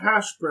 Not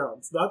hash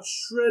browns. Not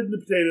shred the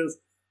potatoes.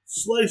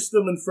 Slice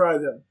them and fry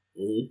them.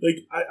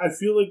 Like, I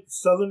feel like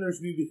Southerners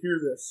need to hear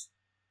this.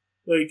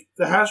 Like,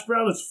 the hash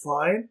brown is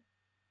fine,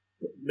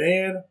 but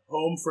man,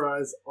 home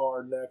fries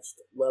are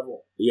next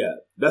level. Yeah,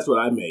 that's what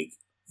I make.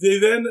 They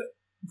then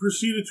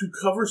proceeded to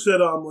cover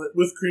said omelet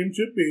with cream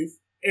chip beef,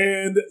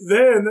 and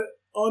then,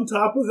 on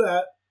top of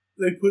that,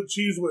 they put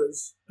Cheese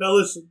Whiz. Now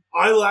listen,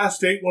 I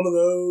last ate one of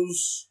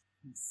those,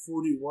 I'm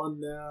 41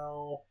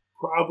 now,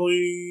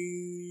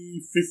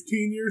 probably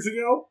 15 years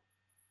ago.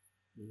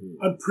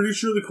 I'm pretty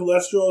sure the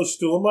cholesterol is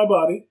still in my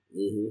body.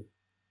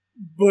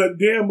 But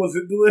damn, was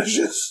it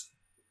delicious.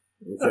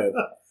 Okay.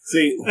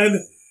 See.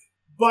 And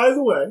by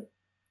the way,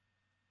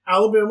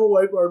 Alabama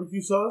white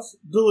barbecue sauce,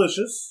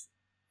 delicious.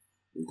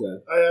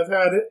 Okay. I have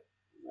had it.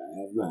 I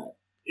have not.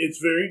 It's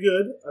very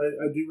good.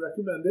 I do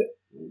recommend it.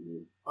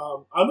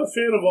 I'm a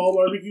fan of all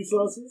barbecue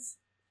sauces.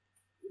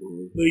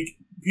 Like,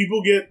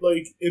 people get,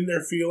 like, in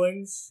their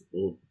feelings,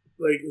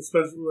 like,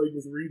 especially, like,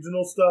 with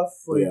regional stuff.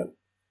 Like,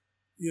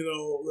 you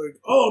know, like,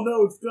 oh,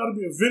 no, it's got to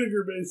be a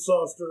vinegar-based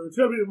sauce, or it's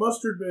got to be a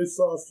mustard-based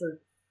sauce. Or,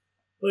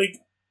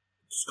 like,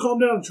 just calm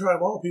down and try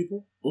them all,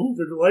 people.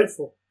 They're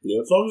delightful.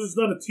 Yep. As long as it's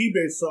not a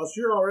tea-based sauce,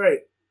 you're all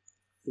right.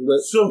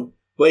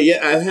 But yeah,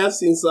 I have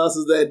seen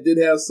sauces that did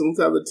have some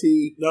type of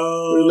tea.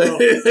 No.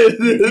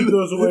 Keep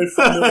those away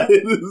from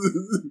me.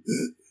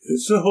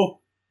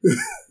 So,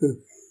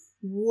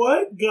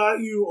 what got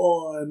you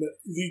on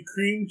the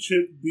cream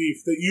chip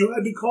beef that you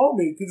had to call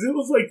me? Because it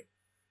was like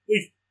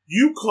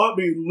you caught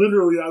me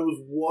literally. I was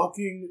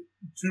walking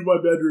to my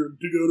bedroom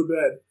to go to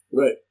bed.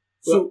 Right.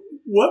 So,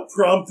 what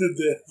prompted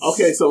this?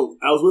 Okay, so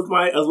I was with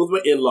my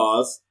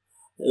in-laws.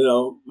 You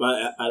know,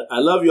 I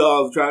love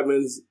y'all, the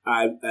Trotmans.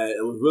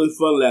 It was really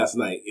fun last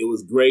night. It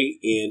was great,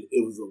 and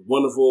it was a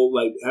wonderful,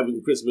 like,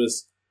 having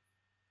Christmas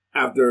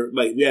after,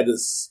 like, we had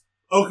this.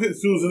 Okay,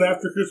 so it was an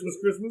after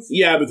Christmas?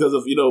 Yeah, because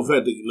of,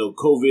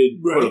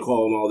 COVID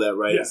protocol and all that,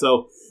 right? Yeah.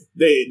 So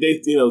they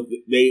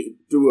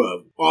threw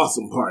an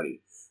awesome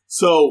party.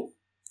 So,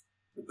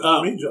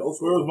 I'm jealous.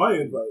 Where was my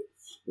invite?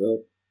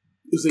 Well,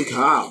 it was in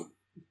Cobb.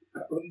 I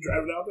wasn't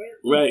driving out there?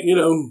 Right,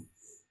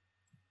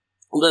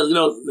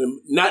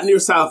 not near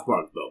South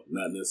Park, though.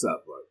 Not near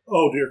South Park.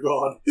 Oh, dear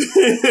God.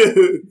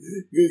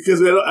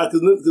 Because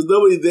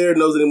nobody there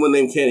knows anyone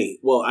named Kenny.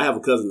 Well, I have a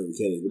cousin named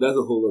Kenny, but that's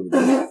a whole other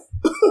thing.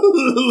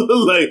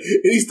 And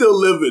he's still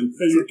living.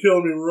 Hey, you're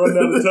killing me. We're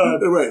running out of time.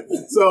 Right.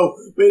 So,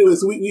 but anyway,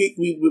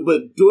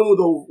 but doing with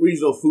the whole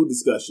regional food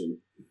discussion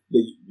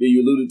that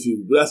you alluded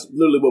to, that's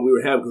literally what we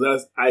were having,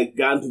 because I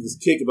got into this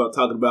kick about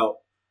talking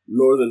about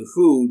northern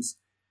foods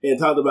and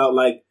talked about,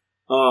 like,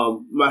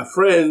 my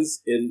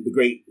friends in the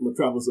great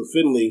metropolis of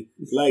Findlay,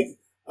 like,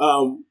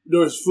 there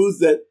was foods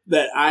that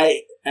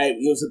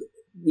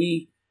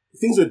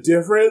things are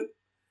different.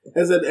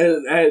 And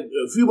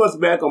a few months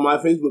back on my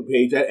Facebook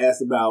page, I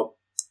asked about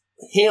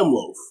ham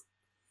loaf.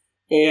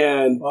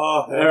 And,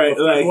 all right,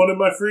 like, one in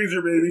my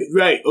freezer, baby.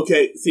 Right.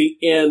 Okay. See,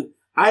 and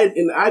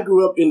I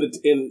grew up in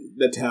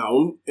the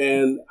town,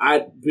 and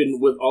I've been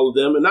with all of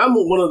them, and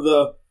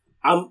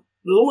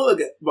there's only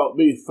like about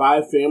maybe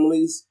 5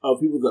 families of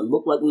people that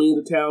look like me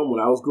in the town when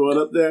I was growing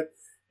up there.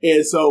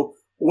 And so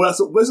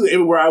basically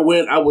everywhere I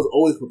went, I was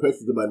always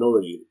perpetually the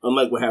minority,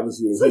 unlike what happens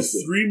here in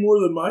Houston. 3 more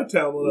than my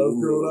town when I was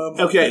growing up.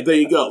 Okay, there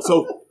you go.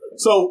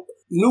 So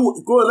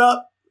growing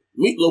up,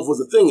 meatloaf was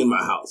a thing in my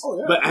house. Oh,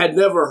 yeah. But I had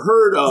never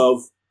heard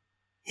of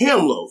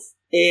ham loaf.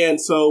 And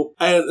so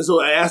I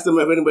asked them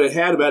if anybody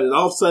had about it, and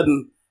all of a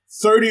sudden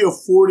 30 or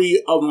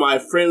 40 of my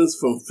friends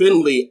from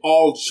Findlay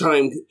all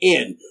chimed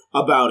in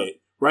about it.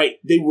 Right?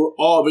 They were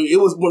all, it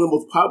was one of the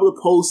most popular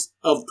posts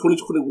of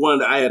 2021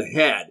 that I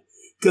had,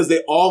 because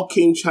they all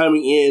came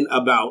chiming in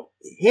about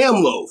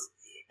ham loaf.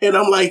 And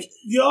I'm like,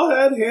 y'all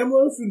had ham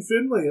loaf in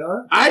Findlay,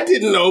 huh? I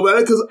didn't know about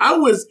it because I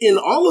was in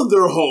all of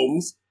their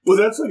homes. Well,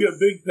 that's like a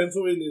big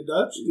Pennsylvania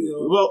Dutch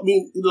deal. Well, I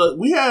mean,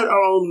 we had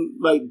our own,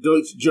 like,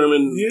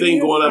 Deutsch-German thing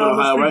going on in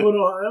Ohio, right? In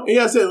Ohio?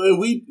 Yeah, and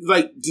we,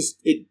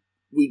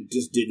 we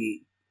just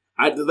didn't.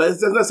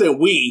 That's not saying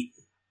we.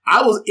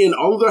 I was in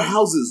all of their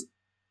houses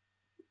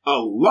a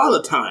lot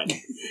of time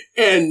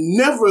and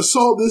never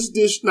saw this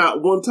dish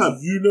not one time.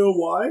 You know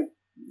why?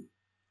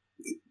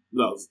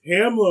 No.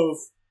 Ham loaf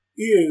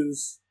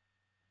is,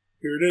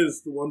 here it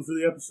is, the one for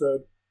the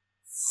episode,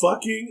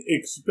 fucking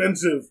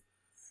expensive.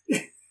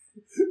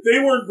 They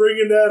weren't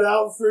bringing that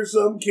out for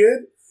some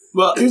kid.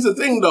 Well, here's the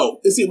thing,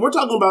 though. See, we're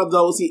talking about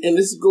those, and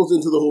this goes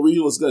into the whole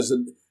regional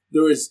discussion.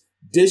 There is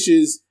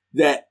dishes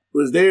that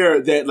was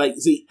there that, like,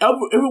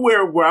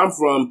 everywhere where I'm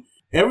from,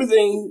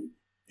 everything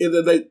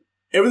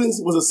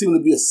was seemed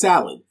to be a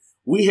salad.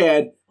 We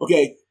had,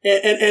 okay,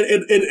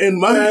 and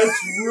my... That's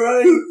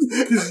right.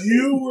 Because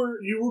you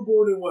were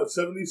born in what,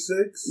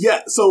 76?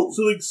 Yeah, so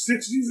like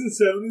 60s and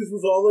 70s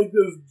was all like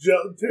those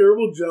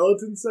terrible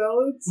gelatin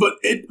salads?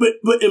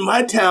 But in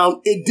my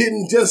town, it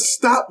didn't just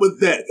stop with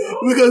that.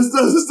 Because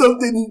stuff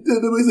didn't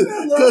make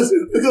sense.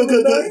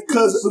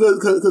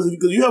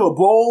 Because you have a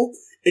bowl,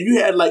 and you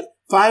had like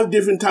 5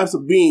 different types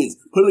of beans.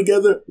 Put them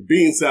together,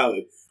 bean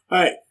salad. All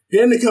right,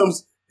 then there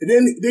comes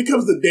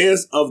the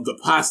dance of the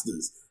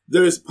pastas.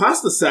 There's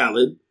pasta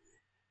salad,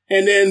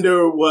 and then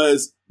there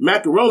was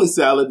macaroni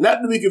salad,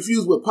 not to be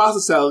confused with pasta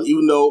salad,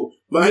 even though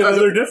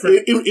they're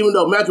different. Even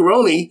though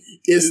macaroni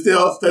is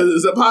still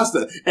is a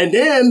pasta. And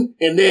then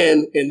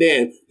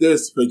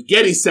there's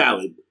spaghetti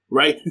salad,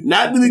 right?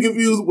 Not to be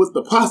confused with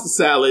the pasta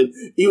salad,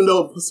 even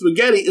though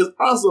spaghetti is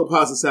also a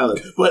pasta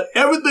salad. But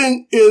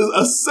everything is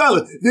a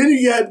salad. Then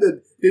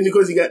of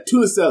course you got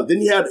tuna salad.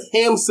 Then you had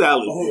ham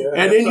salad. Oh,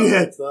 yeah, and then you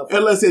had,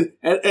 and listen,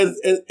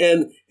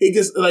 and it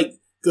just like,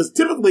 because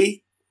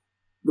typically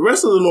the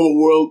rest of the normal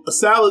world, a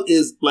salad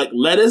is like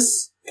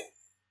lettuce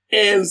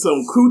and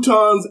some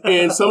croutons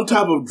and some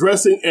type of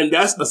dressing, and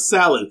that's a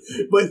salad.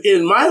 But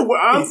in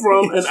where I'm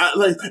from, and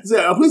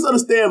please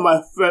understand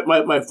my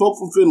folk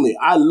from Finley.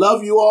 I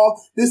love you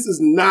all. This is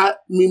not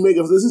me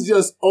making. This is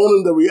just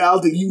owning the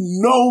reality. You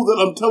know that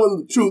I'm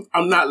telling the truth.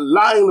 I'm not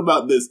lying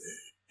about this.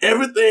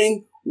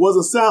 Everything was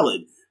a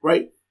salad,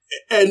 right?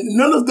 And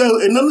none of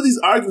these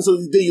arguments. So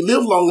that you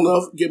live long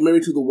enough, get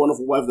married to the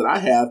wonderful wife that I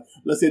have.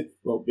 And I said,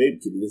 "Well, babe,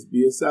 can this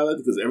be a salad?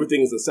 Because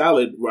everything is a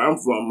salad where I'm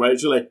from, right?"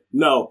 She's like,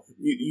 "No,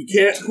 you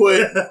can't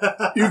put,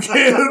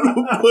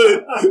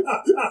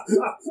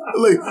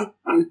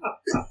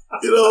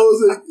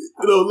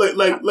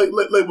 like,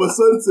 like my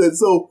son said.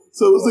 So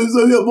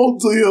you have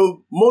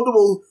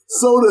multiple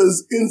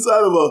sodas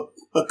inside of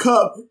a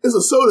cup. It's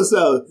a soda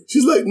salad."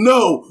 She's like,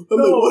 "No." I'm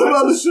like, "What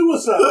about the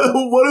suicide?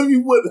 What if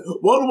you put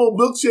multiple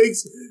milkshakes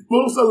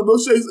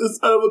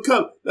inside of a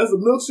cup? That's a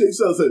milkshake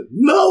salad." I said,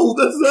 "No,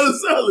 that's not a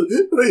salad."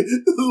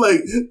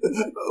 Like,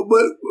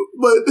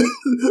 but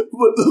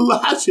the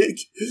logic,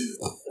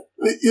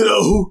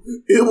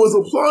 it was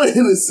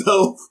applying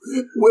itself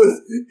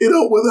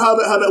with how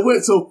that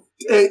went. So,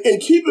 and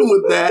keeping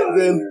with that,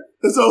 then,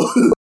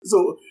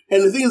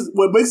 and the thing is,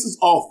 what makes this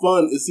all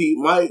fun is, see,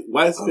 my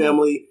wife's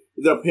family,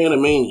 they're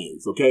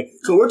Panamanians, okay?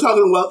 So we're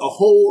talking about a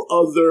whole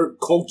other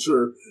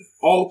culture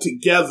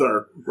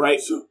altogether, right?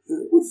 So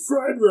would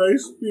fried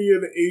rice be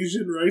an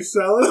Asian rice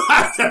salad?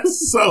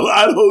 So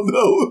I don't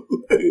know.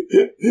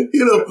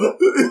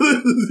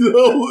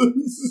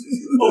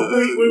 Oh,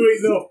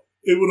 wait, no.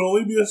 It would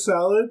only be a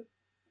salad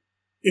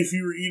if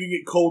you were eating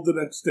it cold the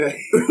next day.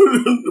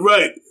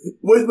 Right.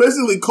 Which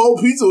basically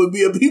cold pizza would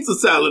be a pizza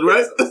salad,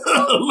 right?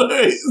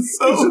 Right.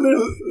 So,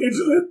 it's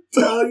an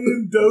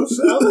Italian dough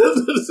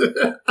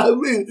salad. I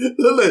mean,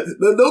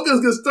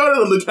 don't get started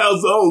on the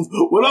calzones.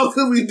 What else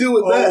could we do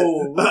with that?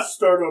 Oh, let's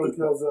start on the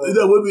calzone.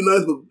 That would be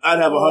nice, but I'd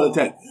have a heart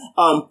attack.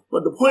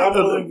 But the point I'm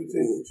willing to take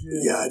the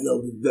chance. Yeah, I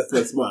know. That's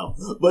that smile.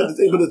 But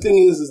the thing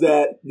is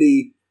that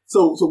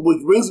so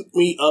which brings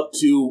me up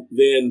to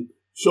then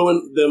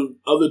showing them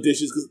other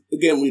dishes, because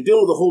again, we're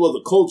dealing with a whole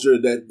other culture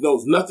that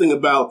knows nothing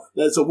about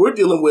that. So we're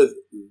dealing with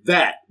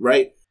that,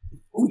 right?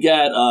 We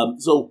got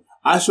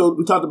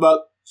we talked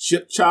about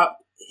chip chop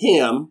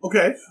ham.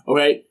 Okay. All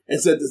right.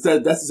 And said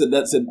that's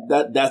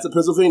a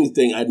Pennsylvania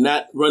thing. I'd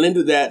not run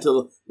into that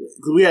because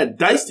we had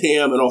diced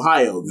ham in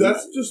Ohio.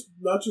 That's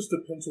not just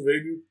a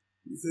Pennsylvania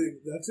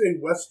thing. That's a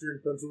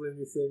Western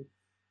Pennsylvania thing.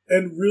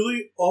 And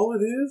really, all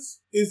it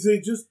is they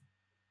just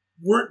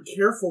weren't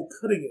careful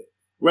cutting it.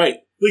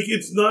 Right. Like,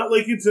 it's not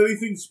like it's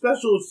anything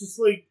special. It's just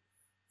like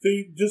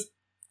they just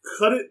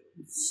cut it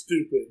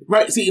stupid.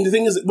 Right. See, and the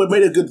thing is, what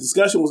made a good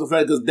discussion was the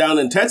fact that down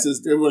in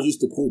Texas, everyone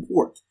used to pull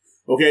pork.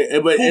 Okay,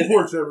 but pulled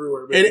pork's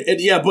everywhere. But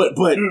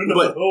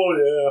oh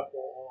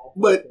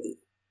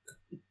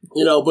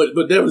yeah,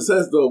 but never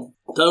says though.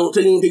 Tell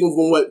you anything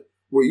from what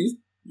were you?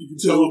 You can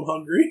tell I'm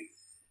hungry.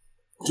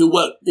 To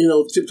what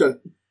chip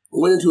chop.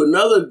 Went into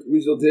another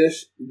regional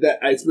dish that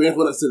I experienced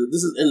when I said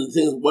this is and the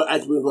thing is what I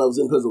experienced when I was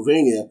in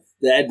Pennsylvania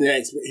that I hadn't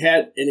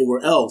had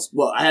anywhere else.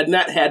 Well, I had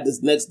not had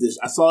this next dish.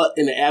 I saw it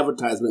in the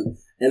advertisement,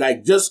 and I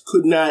just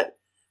could not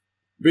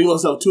bring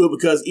myself to it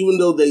because even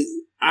though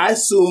I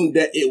assumed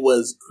that it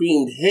was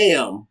creamed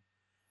ham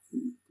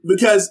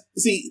because,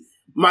 see,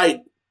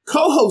 my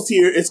co-host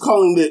here is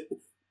calling it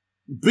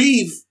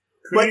beef.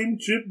 Cream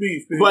chip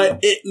beef. Baby. But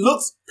it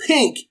looks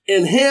pink,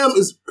 and ham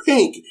is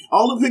pink.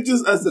 All the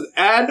pictures, as an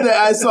ad that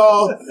I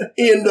saw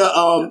in the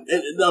on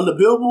the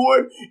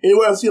billboard,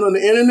 anywhere I've seen on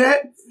the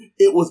internet,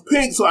 it was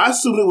pink, so I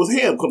assumed it was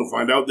ham. Couldn't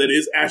find out that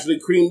it's actually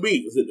cream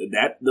beef. I said,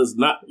 that does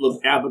not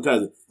look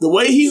appetizing. The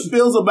way he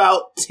feels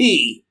about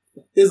tea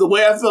is the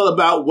way I felt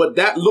about what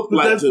that looked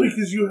like. That's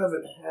because you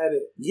haven't had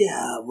it.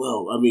 Yeah,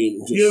 well, I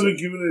mean, you haven't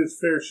given it its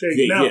fair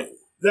shake. Now,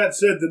 that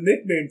said, the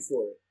nickname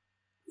for it,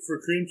 for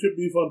cream chip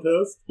beef on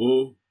toast,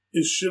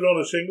 is shit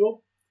on a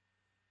shingle,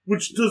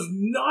 which does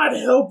not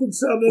help it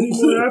sound any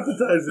more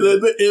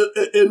appetizing.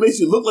 It makes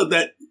you look like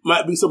that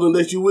might be something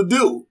that you would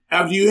do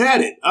after you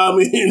had it. I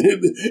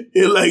mean,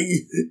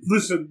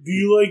 listen, do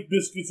you like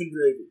biscuits and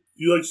gravy?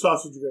 Do you like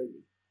sausage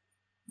gravy?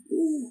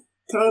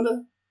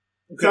 Kinda.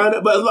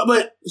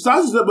 But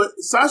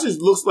sausage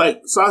looks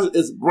like sausage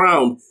is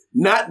brown,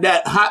 not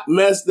that hot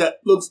mess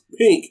that looks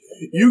pink.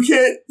 You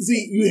can't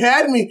see. You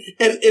had me.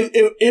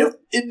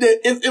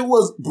 If it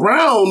was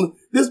brown,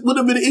 this would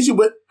have been an issue.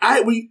 But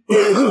but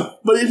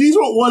these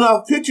weren't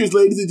one-off pictures,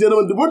 ladies and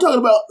gentlemen. We're talking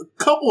about a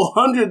couple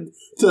hundred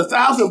to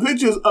 1,000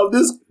 pictures of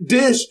this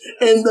dish,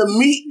 and the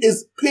meat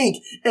is pink.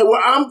 And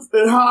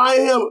how I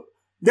am,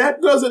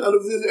 that doesn't.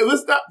 If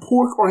it's not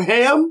pork or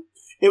ham,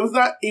 if it's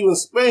not even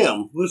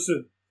Spam.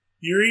 Listen.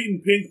 You're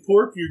eating pink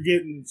pork, you're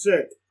getting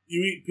sick.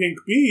 You eat pink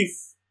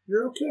beef,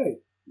 you're okay.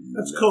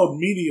 That's called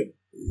medium.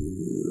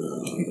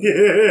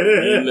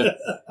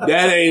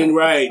 That ain't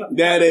right.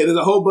 There's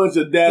a whole bunch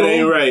of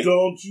ain't right.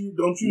 Don't you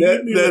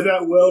hit me with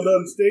that well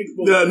done steak?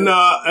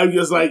 No, I'm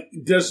just like,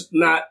 just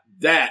not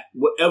that.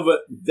 Whatever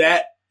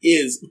that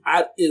is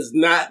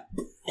not.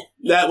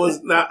 That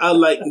was not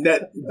unlike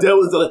that. There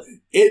was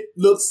it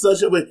looked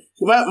such a way.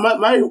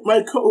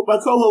 My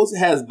co-host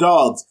has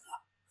dogs.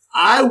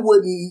 I'm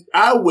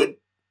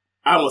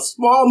a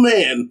small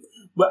man,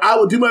 but I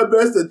would do my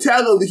best to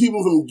tackle to keep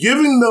them from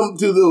giving them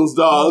to those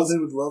dogs. Oh, they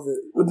would love it.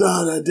 But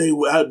no, that day,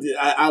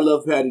 I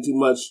love Patty too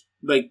much.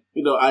 Like,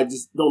 I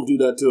just don't do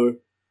that to her.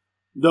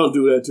 Don't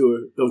do that to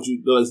her. Don't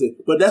you? Like I say.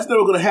 But that's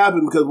never going to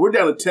happen because we're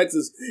down in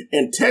Texas,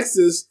 and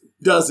Texas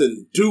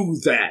doesn't do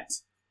that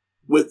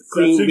with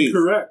cream beef. That's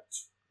incorrect.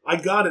 I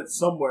got it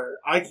somewhere.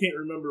 I can't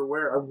remember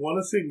where. I want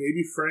to say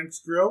maybe Frank's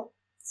Grill.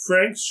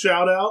 Frank's,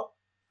 shout out.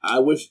 I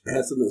wish I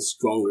had something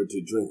stronger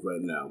to drink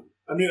right now.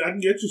 I mean, I can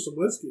get you some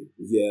whiskey.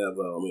 Yeah,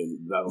 but I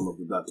don't know if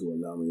the doctor will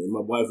allow me. And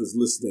my wife is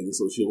listening,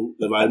 so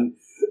if I'm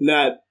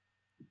not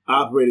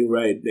operating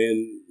right,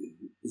 then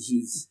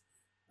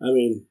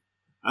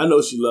I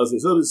know she loves me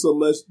so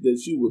much that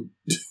she would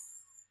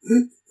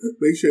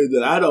make sure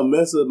that I don't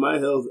mess up my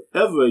health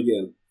ever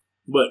again.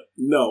 But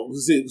no,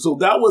 see, so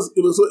it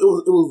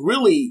was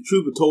really,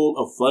 truth be told,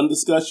 a fun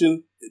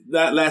discussion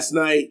that last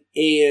night,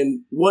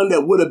 and one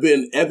that would have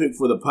been epic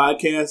for the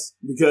podcast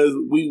because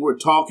we were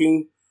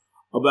talking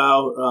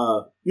about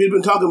we had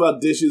been talking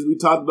about dishes, we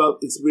talked about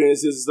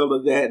experiences and stuff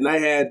like that, and I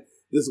had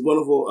this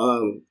wonderful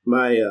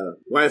my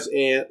wife's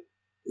aunt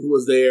who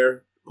was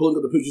there pulling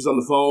up the pictures on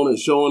the phone and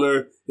showing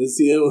her and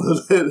seeing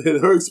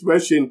and her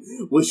expression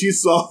when she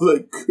saw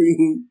the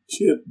cream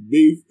chip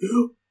beef.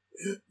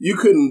 You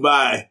couldn't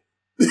buy.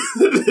 Man,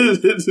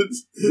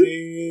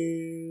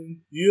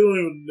 you don't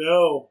even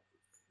know.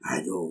 I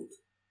don't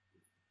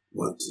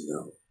want to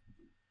know.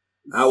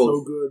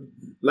 So good.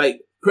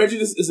 Like,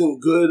 prejudice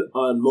isn't good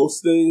on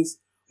most things,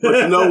 but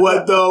you know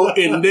what, though?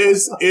 In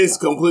this, it's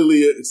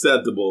completely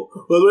acceptable.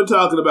 But we're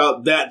talking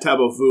about that type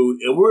of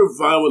food, and we're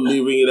fine with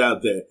leaving it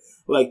out there.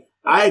 Like,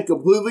 I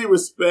completely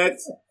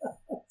respect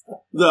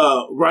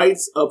the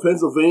rights of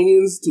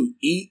Pennsylvanians to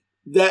eat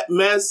that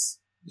mess.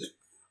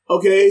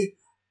 Okay?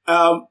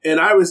 And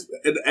I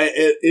respect,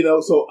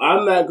 so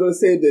I'm not going to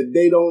say that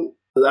they don't,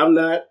 I'm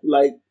not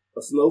like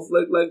a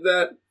snowflake like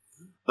that.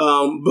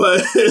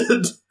 But,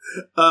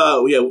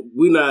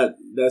 yeah,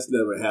 that's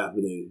never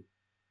happening.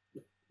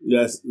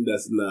 That's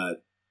not,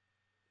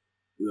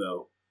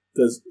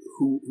 because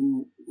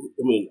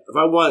if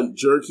I want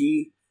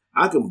jerky,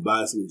 I can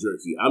buy some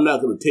jerky. I'm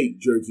not going to take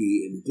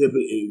jerky and dip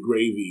it in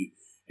gravy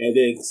and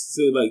then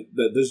say like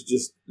that.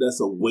 That's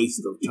a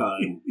waste of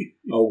time,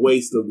 a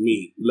waste of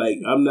meat.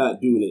 Like, I'm not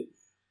doing it.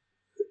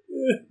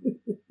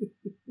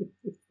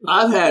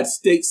 I've had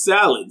steak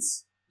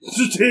salads.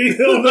 Back to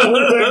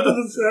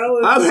the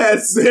salad. I've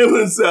had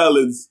salmon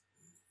salads.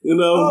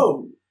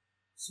 Oh,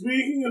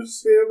 speaking of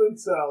salmon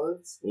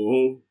salads,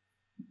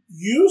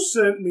 you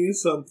sent me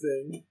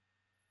something.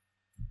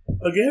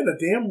 Again, a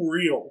damn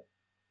reel.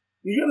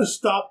 You gotta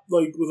stop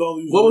with all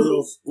these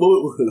reels.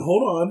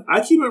 Hold on.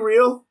 I keep it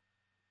real.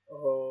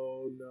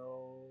 Oh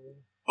no!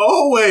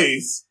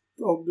 Always.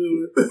 Don't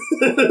do it.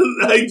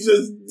 I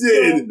just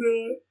did. Don't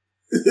do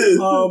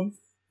it.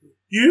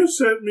 You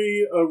sent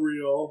me a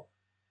reel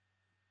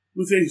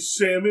with a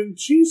salmon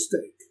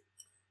cheesesteak.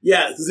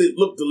 Yeah, because it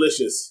looked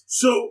delicious.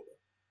 So,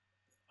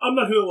 I'm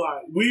not gonna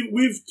lie.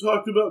 We've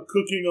talked about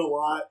cooking a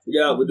lot.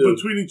 Yeah, we do.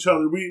 Between each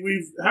other.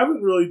 We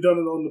haven't really done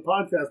it on the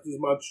podcast as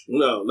much.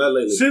 No, not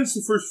lately. Since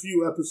the first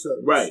few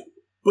episodes. Right.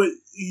 But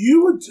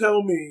you would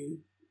tell me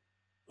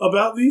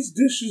about these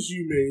dishes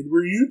you made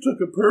where you took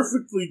a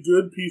perfectly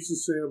good piece of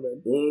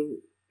salmon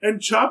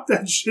and chopped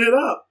that shit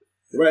up.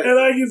 Right. And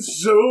I get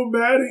so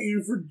mad at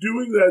you for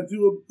doing that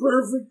to a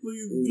perfectly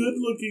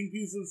good-looking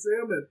piece of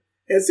salmon.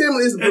 And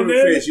salmon is a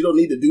perfect fish. You don't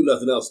need to do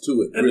nothing else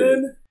to it. And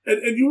really.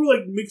 And you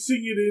were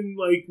mixing it in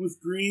with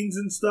greens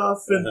and stuff.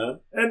 And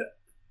and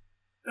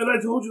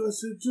I told you, I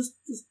said, just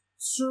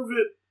serve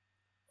it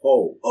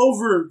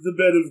over the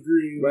bed of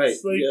greens. Right.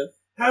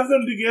 Have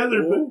them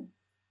together, but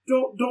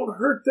don't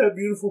hurt that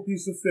beautiful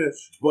piece of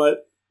fish.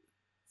 But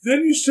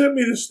then you sent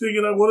me this thing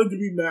and I wanted to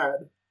be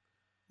mad.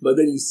 But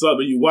then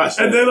you watched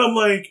it. And then I'm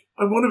like,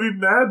 I want to be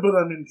mad, but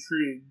I'm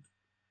intrigued.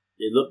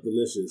 It looked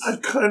delicious. I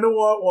kind of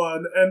want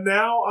one. And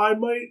now I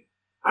might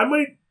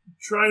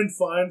try and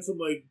find some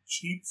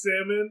cheap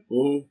salmon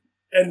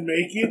and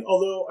make it,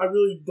 although I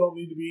really don't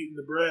need to be eating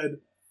the bread.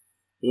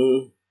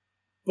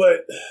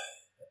 But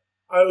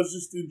I was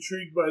just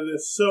intrigued by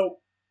this.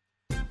 So,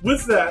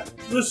 with that,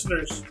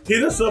 listeners,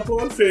 hit us up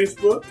on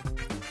Facebook.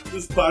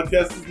 This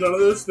podcast is none of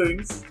those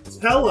things.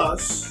 Tell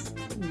us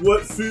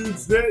what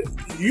foods that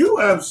you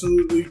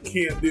absolutely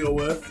can't deal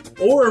with,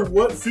 or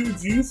what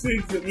foods you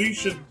think that we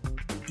should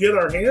get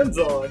our hands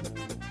on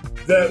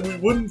that we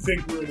wouldn't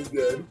think were any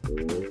good.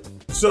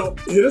 So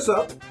hit us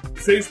up.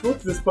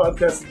 Facebook, This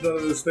Podcast is None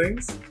of Those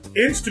Things.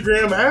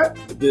 Instagram at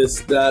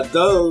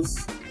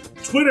This.Those.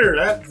 Twitter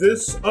at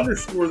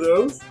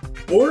This_those.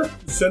 Or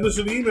send us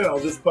an email.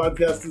 This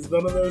podcast is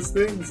none of those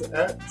things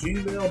at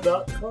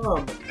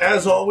gmail.com.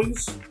 As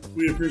always,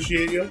 we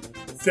appreciate you.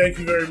 Thank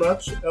you very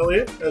much,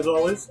 Elliot. As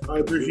always, I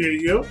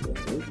appreciate you.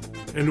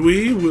 And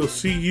we will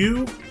see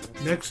you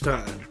next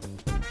time.